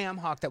 So the ham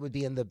hock that would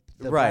be in the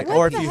Right. black- Or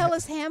What if the you hell ha-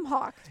 is ham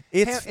hock?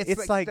 it's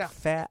it's like the-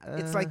 fat.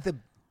 It's like the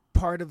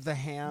part of the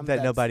ham that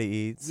that's- nobody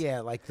eats. Yeah,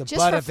 like the Just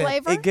butt for of it.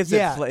 flavor? It gives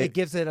Yeah, it flavor. it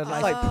gives it a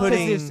like like 'cause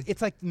putting-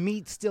 It's like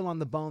meat still on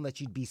the bone that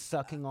you'd be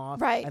sucking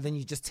off, Right. And then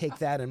you just take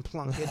that and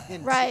plunk it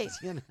in. Right.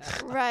 You know?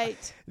 Right.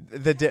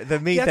 the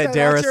meat Get that that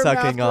Dara's out your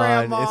sucking mouth, on.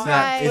 Grandma. It's not.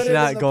 Right. It's Put it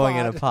not in a going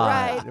in a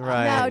pot. pot.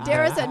 Right. No,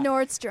 Dara's at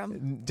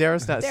Nordstrom.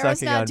 Dara's not Dara's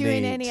sucking not on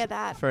doing meat any of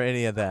that. for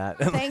any of that.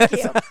 Thank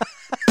you.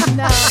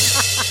 No.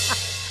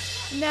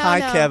 No. Hi,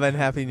 no. Kevin.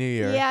 Happy New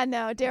Year. Yeah,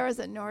 no. Dara's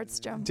at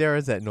Nordstrom.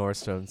 Dara's at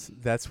Nordstrom's.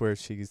 That's where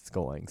she's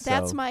going. So.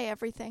 That's my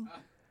everything.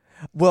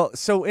 Well,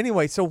 so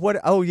anyway, so what?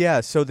 Oh,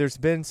 yeah. So there's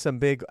been some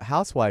big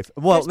housewife.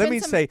 Well, There's let been me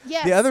some- say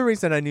yes. the other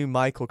reason I knew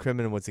Michael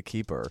Crimmins was a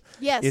keeper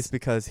Yes. is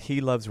because he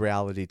loves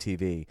reality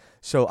TV.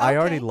 So I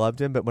already Okay. loved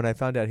him, but when I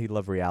found out he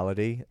loved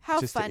reality, How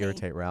just funny. to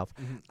irritate Ralph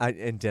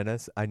and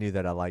Dennis, I knew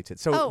that I liked it.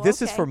 So Oh,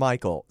 this is okay. for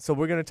Michael. So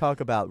we're going to talk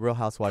about Real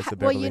Housewives of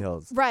Well, Beverly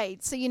Hills.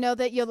 Right. So you know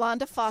that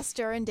Yolanda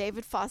Foster and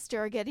David Foster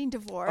are getting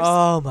divorced.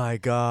 Oh my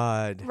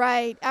God!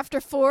 Right.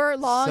 After 4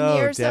 long so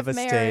years of marriage.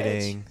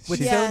 devastating.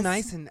 What's Yes. so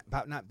nice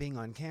about not being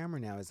on camera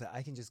now is that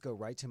I can just go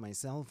right to my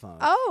cell phone.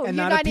 Oh, and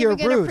you're not not appear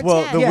even gonna rude. pretend.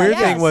 Well, the Yeah, weird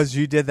yes. thing was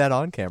you did that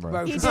on camera.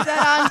 Right. He did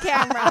that on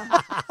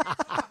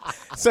camera.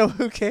 So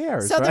who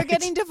cares? So they're right?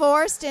 getting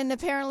divorced, and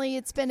apparently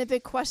it's been a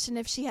big question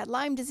if she had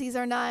Lyme disease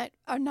or not.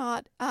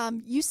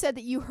 You said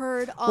that you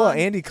heard on Well,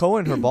 Andy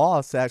Cohen, her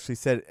boss, actually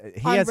said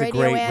he On has a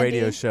Radio great Andy,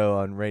 radio show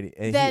on radio.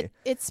 and that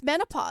it's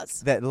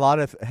menopause. that a lot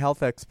of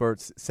health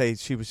experts say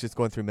she was just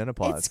going through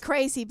menopause. It's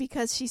crazy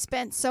because she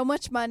spent so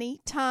much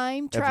money,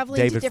 time, Of traveling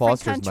to David different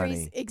Foster's countries.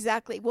 money.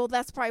 Exactly. Well,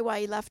 that's probably why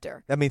he left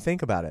her. I mean,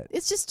 think about it.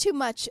 It's just too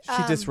much.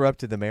 She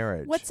disrupted the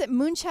marriage. What's it?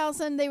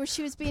 Munchausen.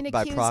 She was being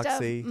By accused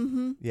proxy. of.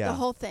 Mm-hmm, Yeah. The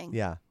whole thing.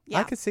 Yeah. Yeah.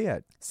 I could see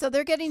it. So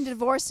they're getting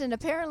divorced, and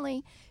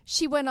apparently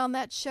she went on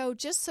that show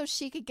just so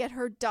she could get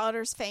her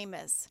daughters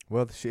famous,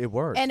 Well, it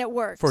worked. and it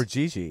worked For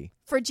Gigi.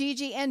 For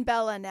Gigi, and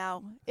Bella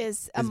now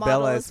is a Is model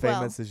Bella as as well.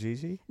 famous as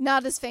Gigi?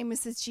 Not as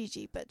famous as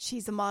Gigi, but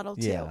she's a model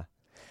too. Yeah.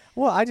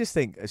 Well, I just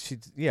think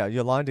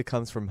Yolanda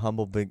comes from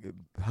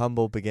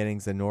humble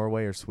beginnings in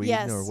Norway or Sweden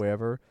Yes. or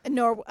wherever.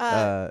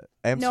 Amsterdam.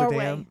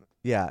 Amsterdam.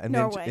 Yeah, and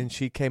Norway. then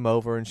she came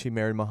over and she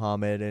married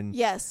Muhammad and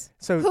Yes.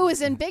 So who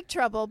is in big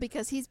trouble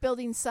because he's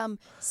building some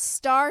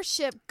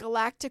starship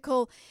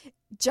galactical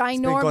ginormous it's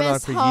been going on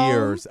for home,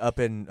 years up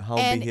in Holmby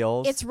and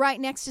Hills. it's right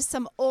next to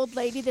some old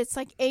lady that's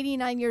like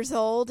 89 years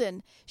old,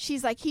 and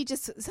she's like, he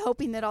just is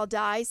hoping that I'll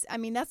die. I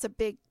mean, that's a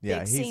big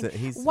scene. Why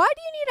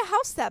do you need a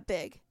house that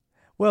big?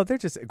 Well, they're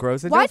just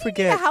gross. And Why don't do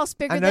you need forget, a house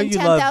bigger I know than you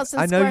 10,000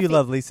 love. I know square you feet?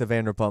 love Lisa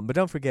Vanderpump, but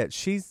don't forget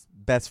she's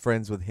best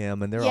friends with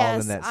him, and they're all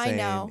in that same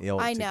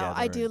ilk I know. together.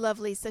 I do love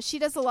Lisa. She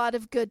does a lot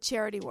of good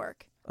charity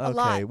work. A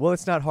lot. Okay, well,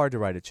 it's not hard to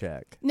write a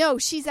check No,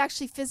 she's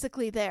actually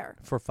physically there.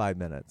 for 5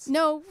 minutes.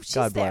 No, she's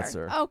God there. bless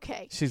her.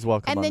 Okay. She's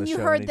welcome And on then the you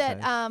show heard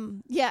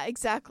anytime. that, yeah,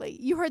 exactly.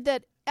 You heard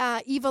that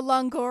Eva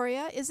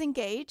Longoria is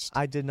engaged.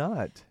 I did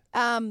not.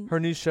 Her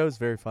new show is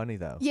very funny,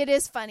 though. It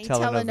is funny.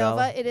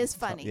 Telenovela. It is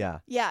funny. Yeah.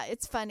 Yeah,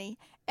 it's funny.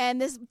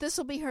 And this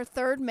will be her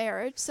 3rd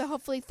marriage, so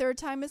hopefully 3rd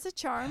time is a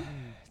charm.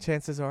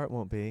 Chances are it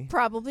won't be.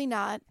 Probably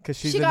not. 'Cause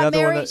she's she got another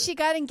one married. that- She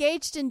got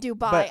engaged in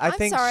Dubai. But I I'm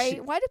think sorry. she-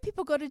 Why do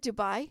people go to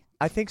Dubai?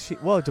 I think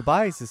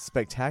Dubai is a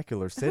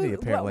spectacular city, Who-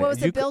 apparently. what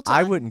was it built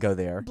I on? wouldn't go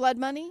there. Blood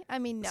money? I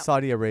mean, no.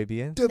 Saudi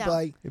Arabia.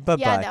 Dubai. Bye-bye.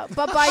 Yeah, no.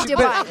 Bye-bye, Dubai.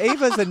 But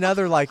Ava's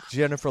another like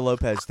Jennifer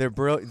Lopez. They're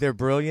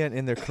brilliant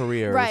in their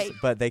careers, Right.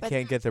 but they But-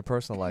 can't get their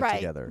personal life right,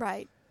 together.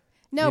 Right.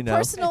 No, you know.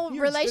 personal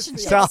You're just the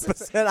relationships.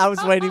 Opposite. I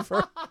was waiting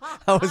for.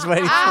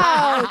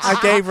 Ouch. I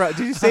gave. Did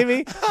you see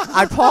me?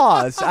 I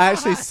paused. I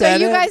actually So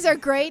said you it. guys are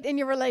great in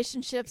your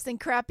relationships and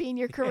crappy in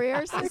your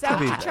careers? Is that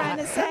what you're trying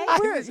to say?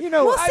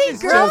 Well, see,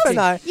 girls, and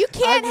I, you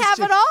can't was have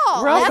just- it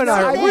all. Ralph That's and the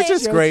I, we're thing.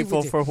 just joking grateful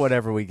with you. for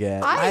whatever we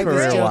get. I I was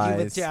agree. joking career-wise.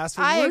 with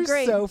Jasper. I We're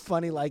agree. so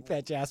funny like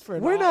that, Jasper.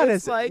 and We're I. not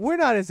It's as like, we're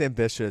not as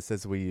ambitious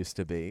as we used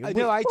to be. I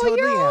know. I Well,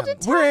 totally you're old am.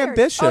 and We're tired.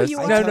 ambitious. Oh, you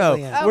are? No,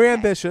 totally am. we're Okay.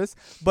 ambitious.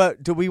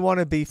 But do we want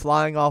to be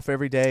flying off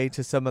every day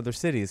to some other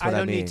city? Is I what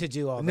don't mean. need to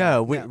do all that.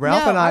 No, Yeah.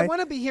 Ralph No, and I I.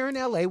 want to be here in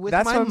LA with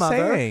That's my what I'm mother.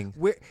 saying.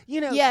 We're,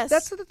 Yes.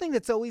 that's the thing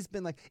that's always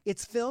been like,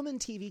 it's film and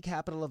TV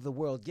capital of the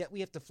world, yet we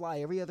have to fly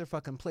every other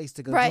fucking place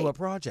to go Right. do a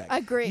project.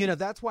 Agree.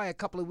 That's why a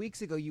couple of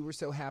weeks ago you were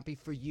so happy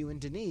for you and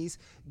Denise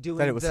doing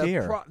That it was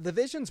here. The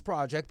Visions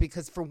project,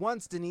 because for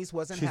once Denise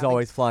wasn't She's having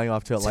always flying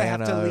off to to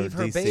have Atlanta to or leave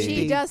her DC. baby.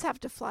 She does have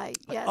to fly.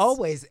 Yes.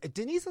 Always.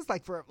 Denise is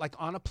like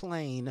on a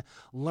plane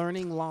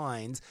learning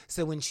lines,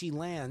 so when she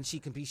lands, she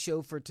can be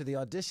chauffeured to the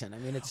audition. I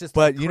mean, it's just.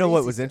 But a you know what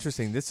crazy was thing.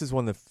 interesting? This is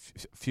one of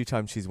the few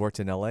times she's worked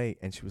in LA,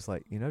 and she was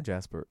like,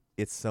 Jasper,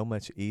 it's so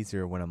much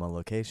easier when I'm on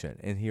location.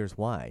 And here's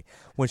why.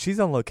 When she's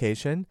on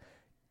location,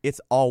 it's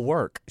all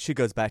work. She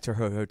goes back to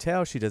her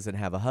hotel. She doesn't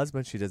have a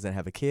husband. She doesn't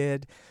have a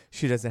kid.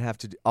 She doesn't have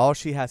to do, all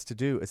she has to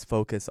do is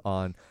focus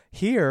on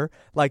here.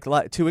 Like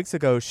 2 weeks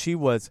ago, she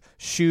was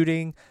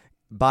shooting,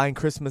 buying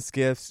Christmas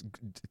gifts,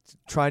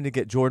 trying to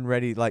get Jordan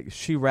ready. Like,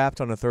 she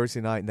wrapped on a Thursday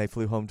night, and they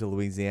flew home to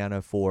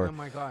Louisiana for Oh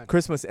my God.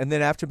 Christmas. And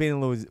then after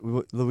being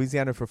in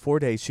Louisiana for 4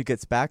 days, she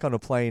gets back on a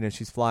plane, and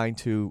she's flying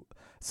to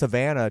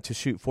Savannah to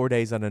shoot 4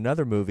 days on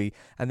another movie,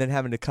 and then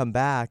having to come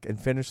back and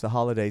finish the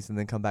holidays and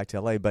then come back to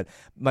LA. But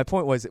my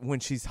point was, when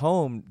she's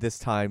home this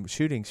time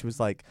shooting, she was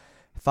like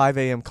 5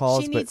 a.m.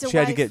 calls, She but needs a she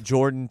had to wife. get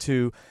Jordan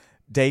to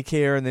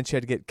daycare, and then she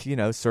had to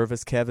get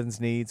service Kevin's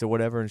needs or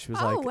whatever, and she was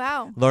Oh, like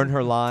wow. learn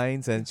her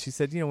lines. And she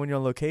said, when you're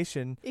on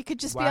location, It could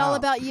just be all Wow.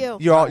 about you.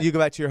 you go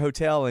back to your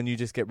hotel and you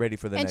just get ready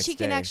for the And next she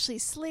can day. actually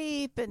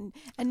sleep and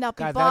not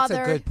be God, bothered.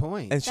 that's a good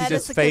point. And she That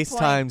just is a good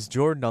point. FaceTimes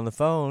Jordan on the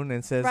phone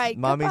and says, Right,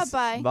 go "Mommy's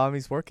bye-bye."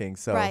 mommy's working."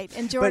 So Right,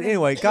 and But Jordan-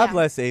 anyway, God yeah.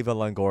 bless Ava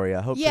Longoria.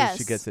 Hopefully Yes.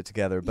 she gets it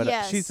together. But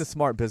Yes. she's a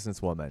smart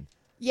businesswoman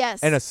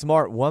Yes. and a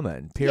smart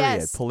woman. Period.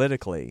 Yes.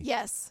 Politically.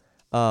 Yes.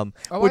 Oh,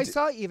 would- I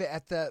saw Eva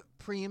at the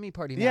pre-Emmy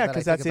party. Now Yeah,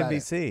 because because that's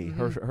NBC,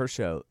 her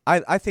show.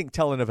 I think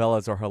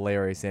telenovelas are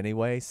hilarious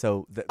anyway.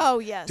 So Oh,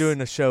 yes. doing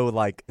a show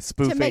like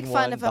spoofing To make fun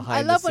one of them. behind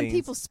I love the when scenes.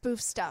 people spoof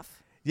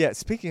stuff. Yeah,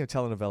 speaking of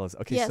telenovelas,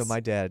 okay, so Yes. my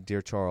dad,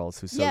 dear Charles,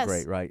 who's so Yes.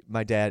 great, right?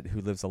 My dad,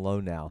 who lives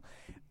alone now,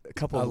 a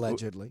couple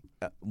Allegedly.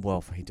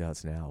 well, he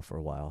does now for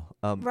a while.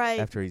 Right.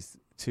 After he's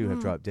two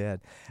have dropped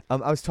dead. I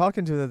was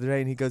talking to him the other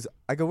day, and he goes,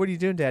 I go, "What are you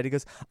doing, Dad?" He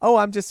goes, "Oh,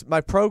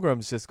 my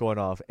program's just going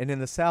off." And in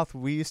the South,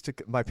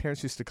 my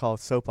parents used to call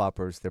soap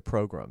operas their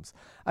programs.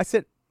 I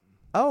said,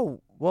 "Oh,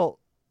 well,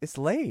 it's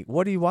late.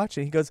 What are you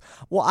watching?" He goes,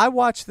 "Well, I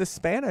watch the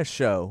Spanish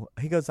show."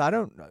 He goes, "I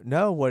don't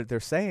know what they're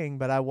saying,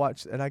 but I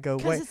watch," and I go,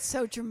 Because "Wait." it's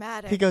so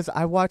dramatic. He goes,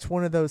 "I watch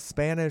one of those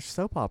Spanish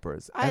soap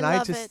operas," I and I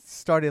love just it.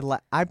 started.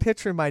 I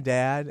picture my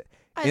dad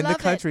I in the love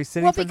country it.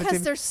 sitting well, from the because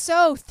TV. they're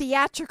so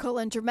theatrical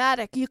and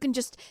dramatic. You can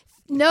just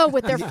know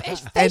with their And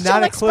facial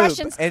not a clue,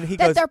 expressions and he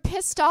that goes- they're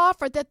pissed off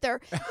or that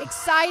they're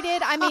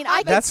excited. I mean,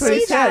 I can That's see what he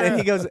that. said, and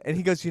he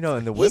goes,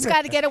 and the women. He's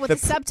gotta get it with the He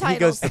goes,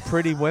 subtitles. the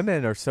pretty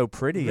women are so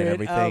pretty and Really?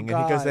 everything, Oh,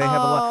 and he goes, God. they have a Oh,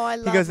 lot. I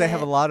he love goes, they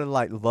have a it. lot of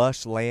like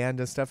lush land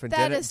and stuff. And That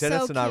Dennis, is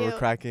so and I were cute.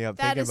 cracking up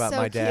That thinking is about so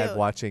my dad cute.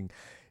 watching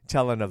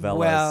telenovelas.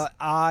 Well,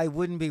 I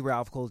wouldn't be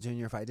Ralph Cole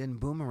Jr. if I didn't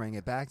boomerang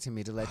it back to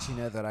me to let you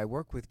know that I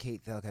work with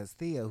Kate Del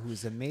Castillo,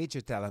 who's a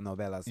major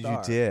telenovela You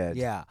star. did.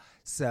 Yeah.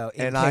 So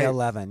in and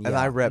K11. and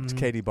I yeah. repped Mhm.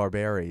 Katie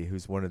Barberi,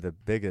 who's one of the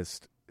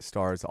biggest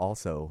stars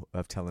also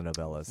of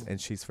telenovelas, and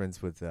she's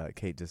friends with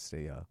Kate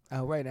Castillo.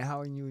 Oh, right. Now, how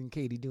are you and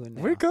Katie doing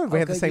now? We're good. We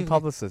have the same you-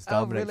 publicist,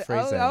 Dominic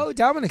really? Friesen. Oh,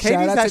 Dominic.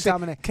 Shout out to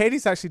Dominic.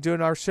 Katie's actually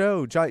doing our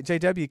show.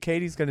 JW,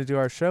 Katie's going to do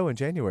our show in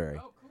January.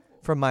 Oh, cool.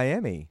 From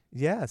Miami.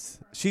 Yes.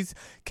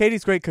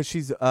 Katie's great because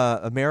she's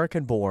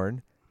American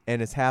born and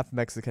is half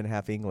Mexican,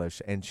 half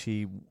English. And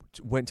she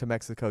went to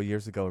Mexico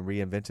years ago and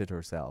reinvented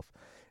herself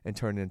and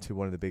turned into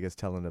one of the biggest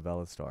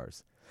telenovela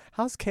stars.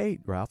 How's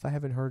Kate, Ralph? I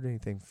haven't heard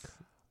anything.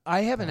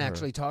 I haven't Her.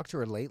 actually talked to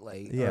her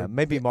lately. Yeah, or-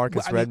 maybe Marcus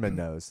well, I mean, Redmond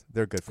knows.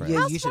 They're good friends.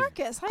 Yeah, How's you should-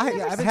 Marcus? I I- never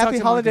haven't seen- talked happy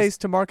to holidays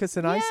to Marcus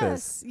and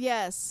Isis. Yes,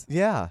 yes,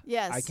 Yeah.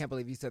 yes. I can't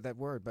believe you said that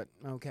word, but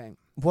okay.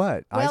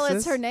 What? Well, Isis?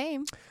 it's her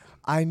name.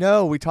 I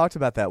know. We talked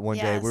about that one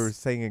day. Yes. We were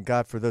saying,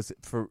 God,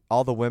 for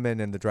all the women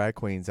and the drag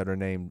queens that are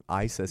named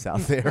Isis out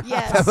there.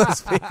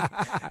 Yes.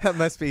 that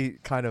must be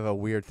kind of a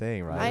weird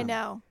thing, right? I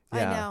know.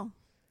 Yeah. I know.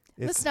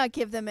 Let's It's, not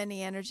give them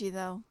any energy,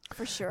 though,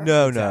 for sure.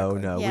 no,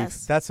 Exactly. no.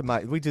 Yes.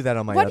 We do that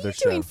on my What other are you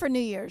show. doing for New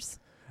Year's?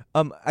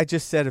 I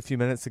just said a few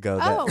minutes ago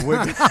Oh. that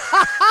we're.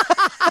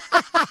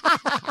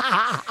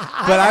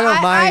 But I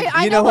don't mind.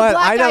 I you know know what? the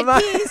I don't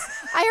Black Eyed mind. Peas.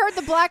 I heard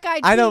the Black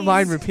Eyed Peas. I don't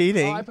mind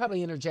repeating. Oh, I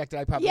probably interjected.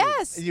 I probably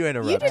Yes. You You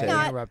interrupted. did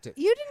not. Interrupted.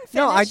 You didn't finish.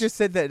 No, I just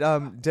said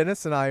that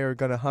Dennis and I are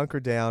going to hunker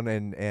down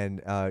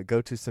and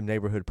go to some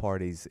neighborhood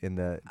parties in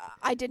the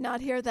I did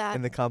not hear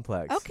that.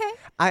 complex. Okay.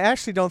 I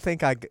actually don't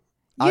think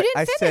You didn't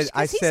I finish said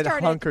 'cause he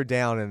started. hunker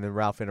down, and then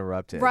Ralph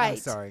interrupted. Right.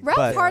 sorry. Ralph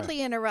But-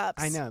 hardly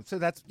interrupts. I know. So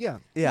that's Yeah.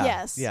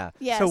 Yes. Yeah.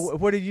 Yes. So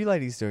what are you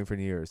ladies doing for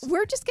New Year's?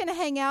 We're just going to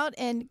hang out,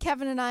 and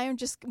Kevin and I are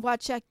just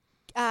watch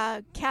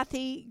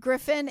Kathy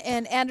Griffin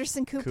and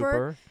Anderson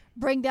Cooper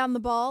bring down the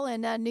ball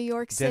in New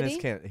York Dennis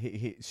City.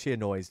 can't. She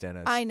annoys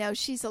Dennis. I know,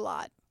 she's a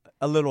lot.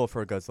 A little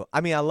for goes. I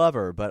mean, I love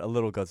her, but a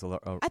little goes.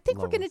 I think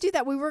we're going to do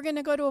that. We were going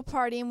to go to a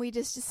party, and we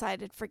just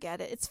decided,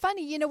 forget it. It's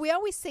funny, we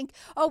always think,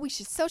 oh, we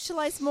should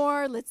socialize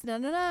more. Let's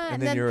And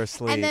then you're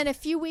asleep. And then a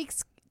few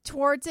weeks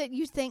towards it,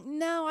 you think,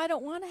 no, I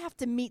don't want to have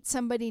to meet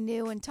somebody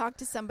new and talk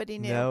to somebody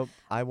new. Nope.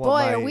 I want.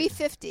 Boy, are we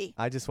 50?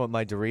 I just want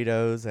my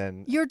Doritos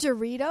and. Your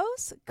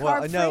Doritos?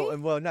 Well, Carb-free?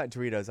 no, not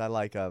Doritos. I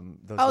like those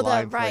Oh,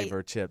 lime right.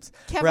 flavored chips.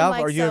 Kevin Ralph,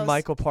 likes are you and those.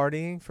 Michael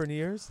partying for New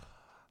Year's?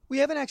 We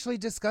haven't actually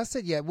discussed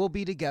it yet. We'll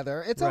be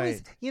together. It's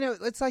always,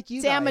 it's like you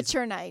It's guys.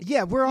 amateur night.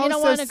 Yeah, we're all You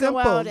don't so wanna go simple.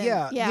 out and-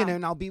 yeah, yeah.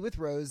 and I'll be with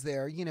Rose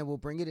there. We'll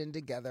bring it in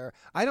together.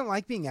 I don't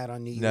like being out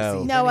on New Year's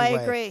No. Eve. No, I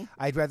anyway. agree.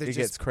 I'd rather It just.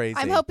 gets crazy.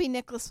 I'm hoping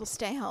Nicholas will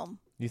stay home.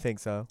 You think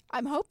so?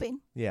 I'm hoping.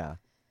 Yeah.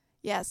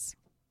 Yes,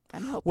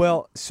 I'm hoping.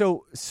 Well,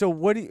 so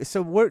what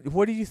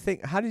do you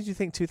think? How did you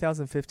think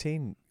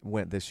 2015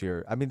 went this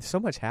year? I mean, so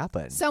much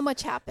happened. So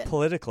much happened.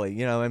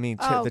 Politically, I mean,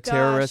 Oh, the gosh,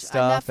 terrorist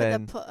stuff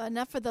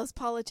enough of those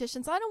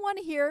politicians. I don't want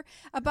to hear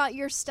about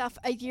your stuff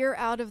a year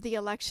out of the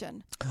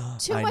election.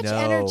 Too I much know.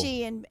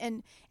 energy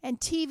and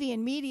TV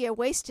and media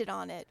wasted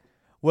on it.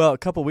 Well, a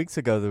couple weeks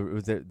ago,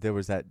 there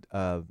was that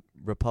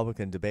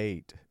Republican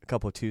debate a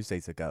couple of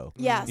Tuesdays ago.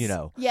 Yes.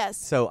 Yes.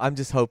 So I'm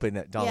just hoping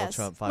that Donald yes.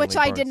 Trump finally Which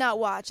I burns- did not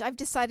watch. I've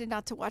decided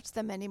not to watch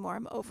them anymore.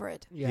 I'm over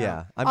it.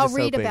 Yeah, I'm I'll just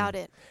read hoping- about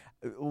it.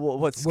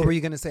 What's What were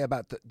you going to say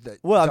about the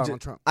well, Donald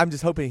Trump? I'm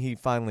just hoping he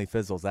finally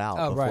fizzles out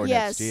Oh, before right.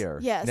 next Yes, year.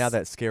 yes. Now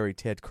that scary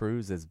Ted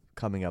Cruz is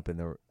coming up in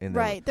the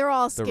Right. They're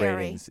all the scary.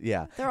 ratings.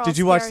 Yeah. They're all Did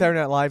you watch scary. Saturday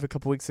Night Live a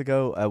couple weeks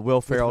ago? Will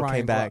With Ferrell Ryan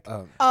came back.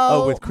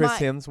 Oh, with Chris my-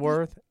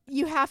 Hemsworth.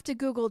 You have to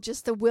Google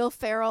just the Will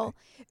Ferrell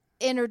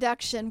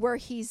introduction where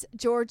he's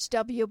George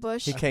W.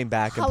 Bush. He came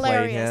back and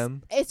Hilarious. played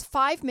him. It's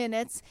 5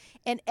 minutes,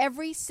 and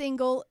every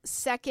single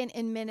second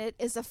and minute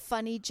is a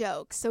funny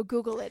joke. So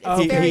Google it.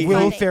 It's He- very he-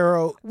 funny. Will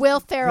Ferrell. Will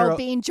Ferrell Ferrell-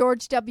 being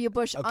George W.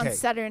 Bush on Okay.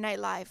 Saturday Night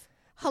Live.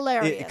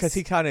 Hilarious. Because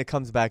he kind of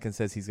comes back and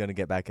says he's going to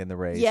get back in the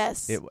race.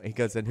 Yes. He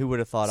goes, and who would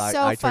have thought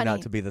so I turned funny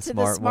out to be the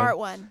to smart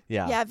one.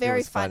 Yeah, Yeah, it very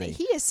was funny.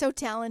 He is so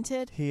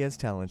talented. He is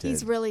talented.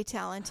 He's really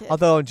talented.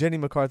 Although on Jenny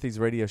McCarthy's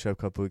radio show a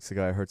couple weeks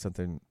ago, I heard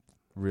something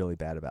really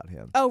bad about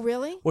him. Oh,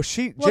 really? Well, Well,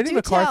 Jenny do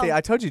McCarthy, tell.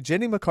 I told you,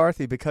 Jenny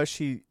McCarthy, because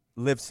she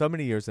lived so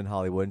many years in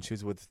Hollywood and she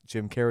was with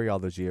Jim Carrey all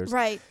those years.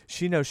 Right.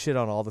 She knows shit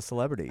on all the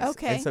celebrities.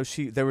 Okay. And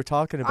so they were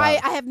talking about.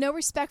 I have no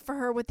respect for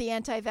her with the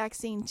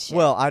anti-vaccine shit.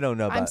 Well, I don't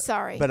know about I'm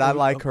sorry. But I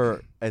like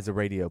her as a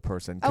radio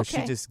person because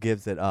Okay. she just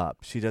gives it up.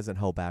 She doesn't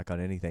hold back on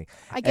anything.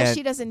 I guess and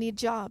she doesn't need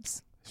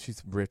jobs.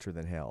 She's richer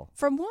than hell.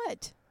 From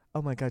what?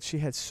 Oh, my God. She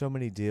had so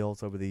many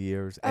deals over the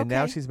years. And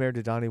now Okay. she's married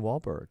to Donnie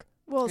Wahlberg.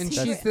 Well, And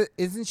he-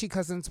 isn't she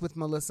cousins with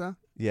Melissa?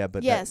 Yeah,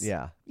 but Yes.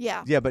 yeah.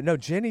 yeah. Yeah, but no,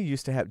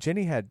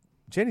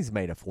 Jenny's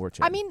made a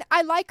fortune. I mean,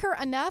 I like her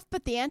enough,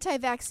 but the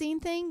anti-vaccine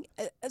thing,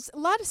 a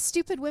lot of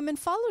stupid women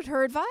followed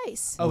her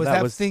advice. Oh, Well, was that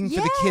that was- thing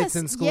for the kids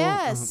in school?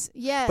 Yes,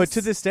 yes. But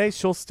to this day,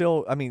 she'll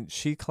still. I mean,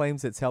 she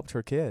claims it's helped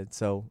her kids.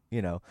 So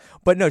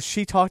But no,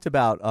 she talked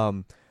about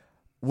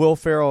Will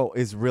Ferrell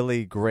is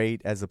really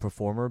great as a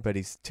performer, but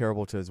he's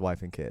terrible to his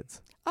wife and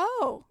kids.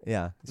 Oh,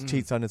 Yeah, he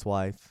cheats on his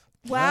wife.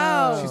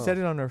 wow. She said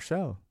it on her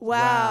show,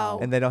 Wow.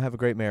 and they don't have a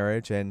great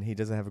marriage, and he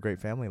doesn't have a great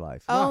family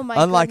life. Oh,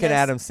 my Unlike an goodness.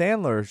 Adam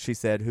Sandler, she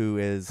said, who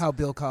is How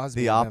Bill Cosby.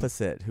 the and them.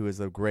 opposite, who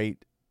is a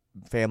great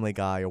family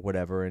guy or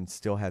whatever, and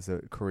still has a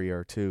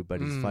career too,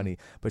 but he's funny.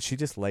 But she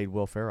just laid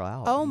Will Ferrell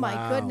out. Oh, my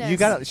Wow.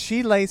 goodness.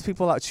 She lays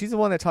people out. She's the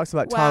one that talks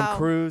about Wow. Tom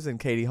Cruise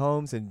and Katie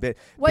Holmes and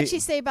What'd she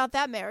say about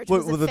that marriage? Well,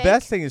 Was it the fake?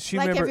 best thing is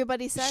like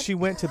everybody said? she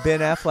went to Ben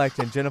Affleck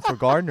and Jennifer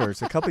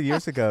Gardner's a couple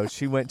years ago.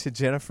 She went to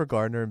Jennifer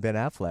Gardner and Ben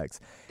Affleck's,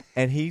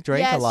 and he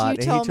drank Yes, a lot. you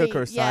And he told took me,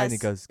 her aside and he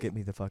yes. goes, "Get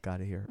me the fuck out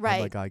of here! Right.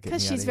 Oh my God, get me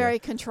Because out she's of very here."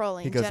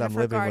 controlling. He goes, Jennifer "I'm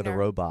living with Garner. a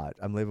robot.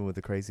 I'm living with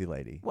a crazy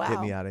lady. Get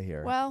Wow. me out of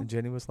here." Well, and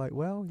Jenny was like,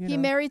 "Well, He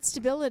married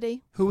stability.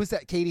 Who was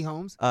that? Katie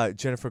Holmes?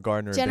 Jennifer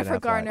Gardner. Jennifer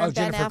and Ben Affleck. Garner and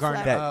Ben Jennifer Garner.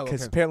 Affleck.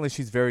 Because Oh, okay. apparently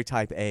she's very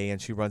type A and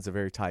she runs a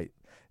very tight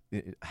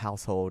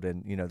household,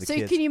 and the So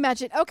kids. can you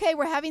imagine? Okay,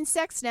 we're having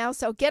sex now,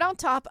 so get on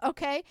top.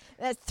 Okay,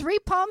 that's 3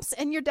 pumps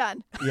and you're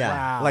done.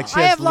 Yeah, Wow. like she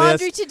I has have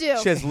laundry lists- to do.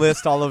 She has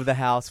lists all over the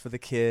house for the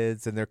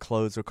kids, and their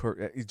clothes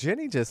are.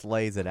 Jenny just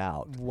lays it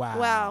out.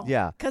 Wow.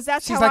 Yeah, Because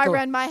that's She's how like I a-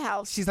 run my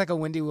house. She's like a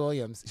Wendy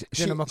Williams.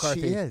 Jenna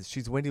McCarthy. She is.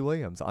 She's Wendy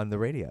Williams on the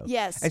radio.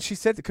 Yes. and she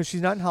said because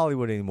she's not in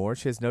Hollywood anymore,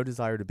 she has no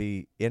desire to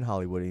be in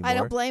Hollywood anymore. I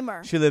don't blame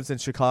her. She lives in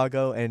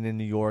Chicago and in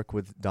New York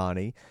with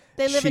Donnie.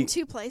 They live in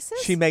She- 2 places?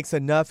 She makes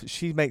enough.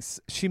 She makes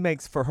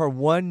for her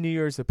one New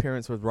Year's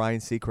appearance with Ryan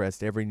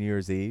Seacrest every New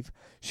Year's Eve.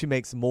 She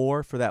makes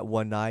more for that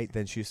one night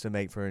than she used to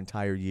make for an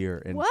entire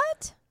year. And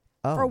What?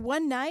 Oh, For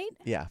one night?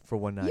 yeah, for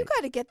one night. You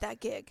got to get that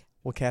gig.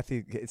 Well,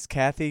 Kathy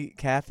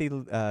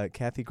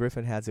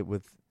Griffin has it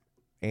with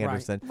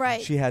Anderson.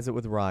 Right. She has it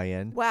with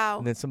Ryan. Wow.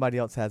 And then somebody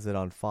else has it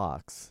on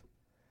Fox.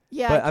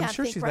 Yeah, But I I'm can't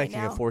sure think she's right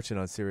making now. a fortune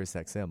on Sirius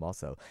XM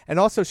also. And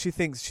also she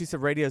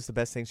said radio is the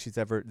best thing she's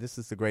ever, this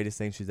is the greatest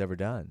thing she's ever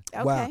done.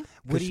 Okay. Wow.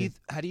 Cause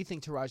How do you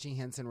think Taraji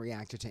Henson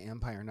reacted to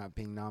Empire not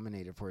being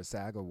nominated for a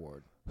SAG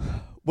award?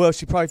 Well,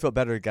 she probably felt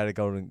better, got a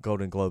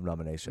Golden Globe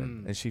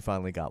nomination, and she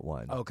finally got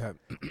one. Okay.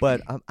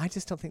 But I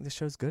just don't think the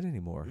show's good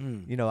anymore.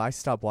 You know, I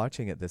stopped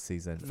watching it this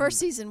season. First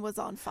season was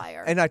on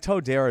fire. And I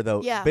told Dara,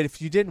 though, Yeah. but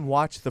if you didn't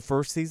watch the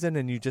first season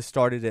and you just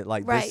started it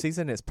like Right. this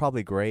season, it's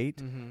probably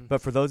great.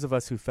 But for those of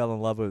us who fell in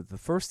love with the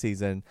first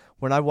season,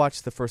 when I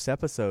watched the first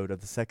episode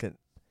of the second,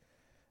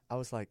 I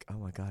was like, oh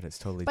my God, it's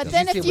totally But different.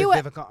 then Did if you see you-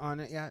 it with Vivica on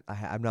it yet?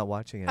 I'm not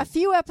watching it. a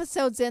few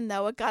episodes in,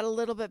 though, it got a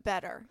little bit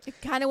better. It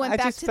kind of went I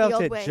back just to felt the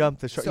old it way. jumped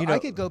the shark. So You know, I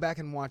could go back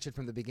and watch it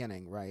from the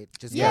beginning, right?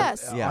 Just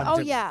Yes. Yeah. Oh,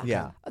 yeah.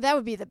 Yeah. Oh, that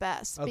would be the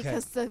best Okay.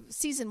 because the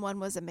season 1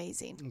 was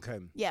amazing. Okay.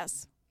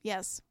 Yes.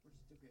 Yes.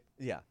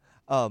 Yeah.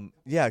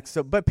 Yeah.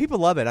 So, but people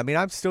love it. I mean,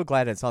 I'm still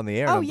glad it's on the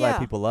air. And Oh, I'm yeah. glad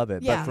people love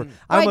it. Yeah. But for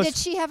Why, almost, did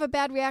she have a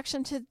bad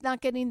reaction to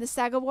not getting the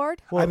SAG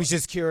award? I was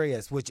just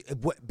curious,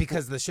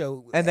 because the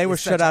show and they is were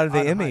such shut out of the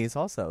on a high- Emmys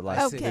also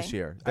Okay. this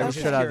year. They I were was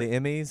shut just out of the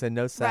Emmys and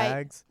no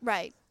SAGs.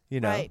 Right. You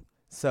know. Right.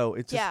 So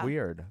it's just Yeah.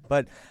 weird.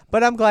 But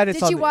I'm glad it's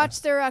Did on you the-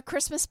 watch their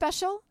Christmas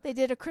special? They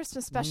did a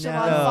Christmas special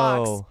on No.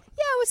 Fox.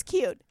 Yeah, it was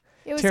cute.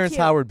 It was Terrence cute.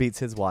 Howard beats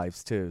his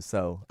wives too.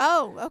 So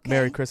Oh, okay.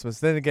 Merry Christmas.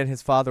 Then again,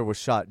 his father was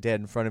shot dead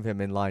in front of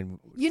him in line.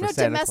 You for know,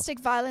 Santa Claus. domestic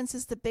violence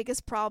is the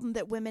biggest problem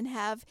that women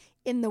have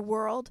in the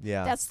world.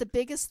 Yeah. That's the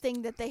biggest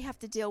thing that they have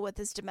to deal with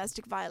is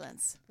domestic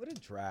violence. What a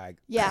drag.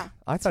 Yeah.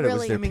 I it's thought it was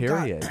really, their I mean,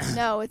 God. period.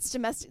 No, it's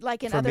domestic,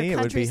 like in For other me, it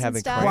would be countries and having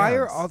stuff. Why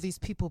are crayons. all these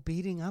people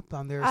beating up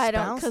on their I spouses?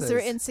 don't, because they're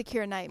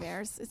insecure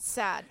nightmares. It's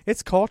sad.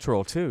 It's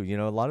cultural too. You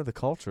know, a lot of the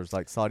cultures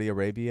like Saudi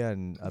Arabia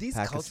and These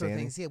Pakistan. cultural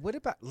things, yeah. What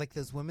about like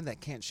those women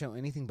that can't show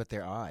anything but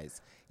their eyes?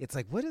 It's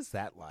like, what is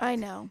that like? I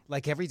know.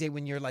 Like every day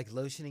when you're like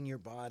lotioning your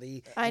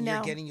body, I and you're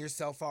know. getting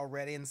yourself all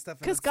ready and stuff. and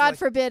Because it's God like,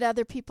 forbid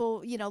other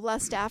people,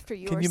 lust after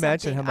you. Can or you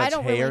imagine how something. I much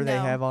don't hair really they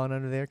know. have on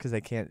under there? Because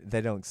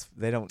they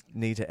don't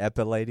need to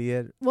epilate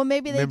it. Well,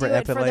 maybe they Remember do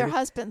it for their epilated?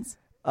 husbands.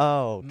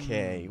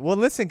 Okay. Well,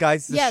 listen,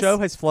 guys, the Yes. show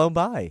has flown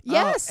by.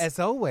 Yes. as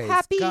always.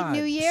 Happy God.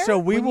 New Year. So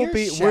we When will you're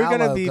be. We're going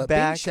to shallow, be being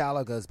back.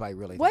 shallow goes by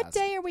really What fast.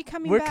 day are we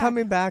coming We're back?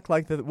 coming back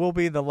we'll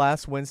be the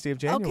last Wednesday of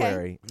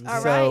January.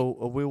 All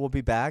So we will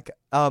be back.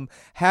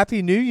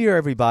 Happy New Year,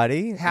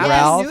 everybody. Happy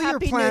Ralph, New Year,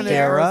 Happy New Planet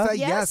Year. Earth. Yes,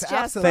 Yes, Jasper.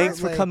 absolutely. thanks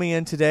for coming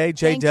in today,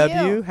 Thank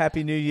JW. you.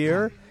 Happy New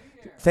Year.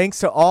 Thanks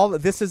to all.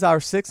 This is our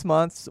 6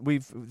 months.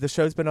 The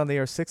show's been on the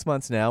air 6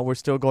 months now. We're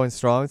still going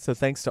strong. So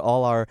thanks to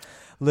all our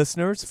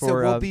listeners for. So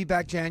we'll be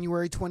back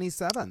January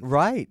 27th,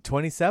 right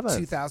 27th,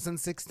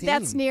 2016.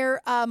 That's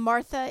near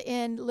Martha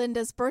and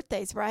Linda's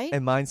birthdays, right?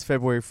 and mine's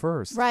February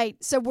 1st. Right.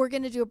 So we're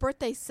going to do a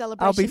birthday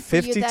celebration. I'll be for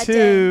you that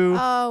 52. day.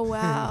 Oh,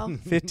 wow.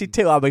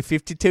 52. I'll be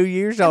 52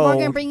 years And old. we're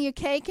going to bring you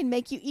cake and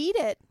make you eat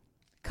it.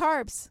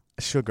 Carbs.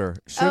 Sugar's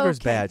Okay.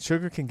 bad.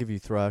 Sugar can give you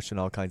thrush and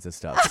all kinds of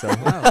stuff. So,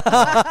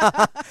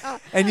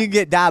 and you can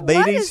get diabetes.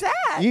 What is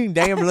that? You can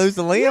damn lose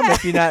a limb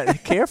if you're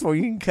not careful.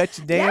 You can cut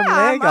your damn yeah,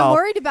 leg I'm off.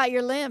 worried about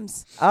your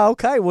limbs.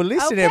 Okay, well,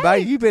 listen, Okay.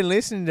 everybody. You've been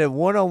listening to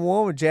One on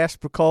One with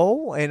Jasper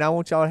Cole, and I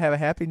want y'all to have a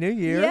happy New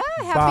Year. Yeah,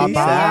 happy New Peace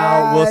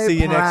out. Year. We'll see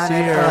you next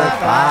Planet year. Earth.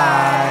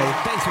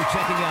 Bye. Thanks for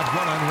checking out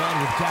One on One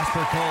with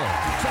Jasper Cole.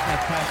 Check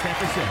out past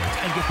episodes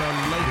and get the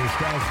latest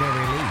as they're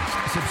released.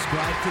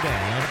 Subscribe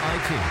today on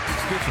iTunes,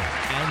 Stitcher,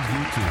 and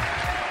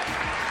YouTube.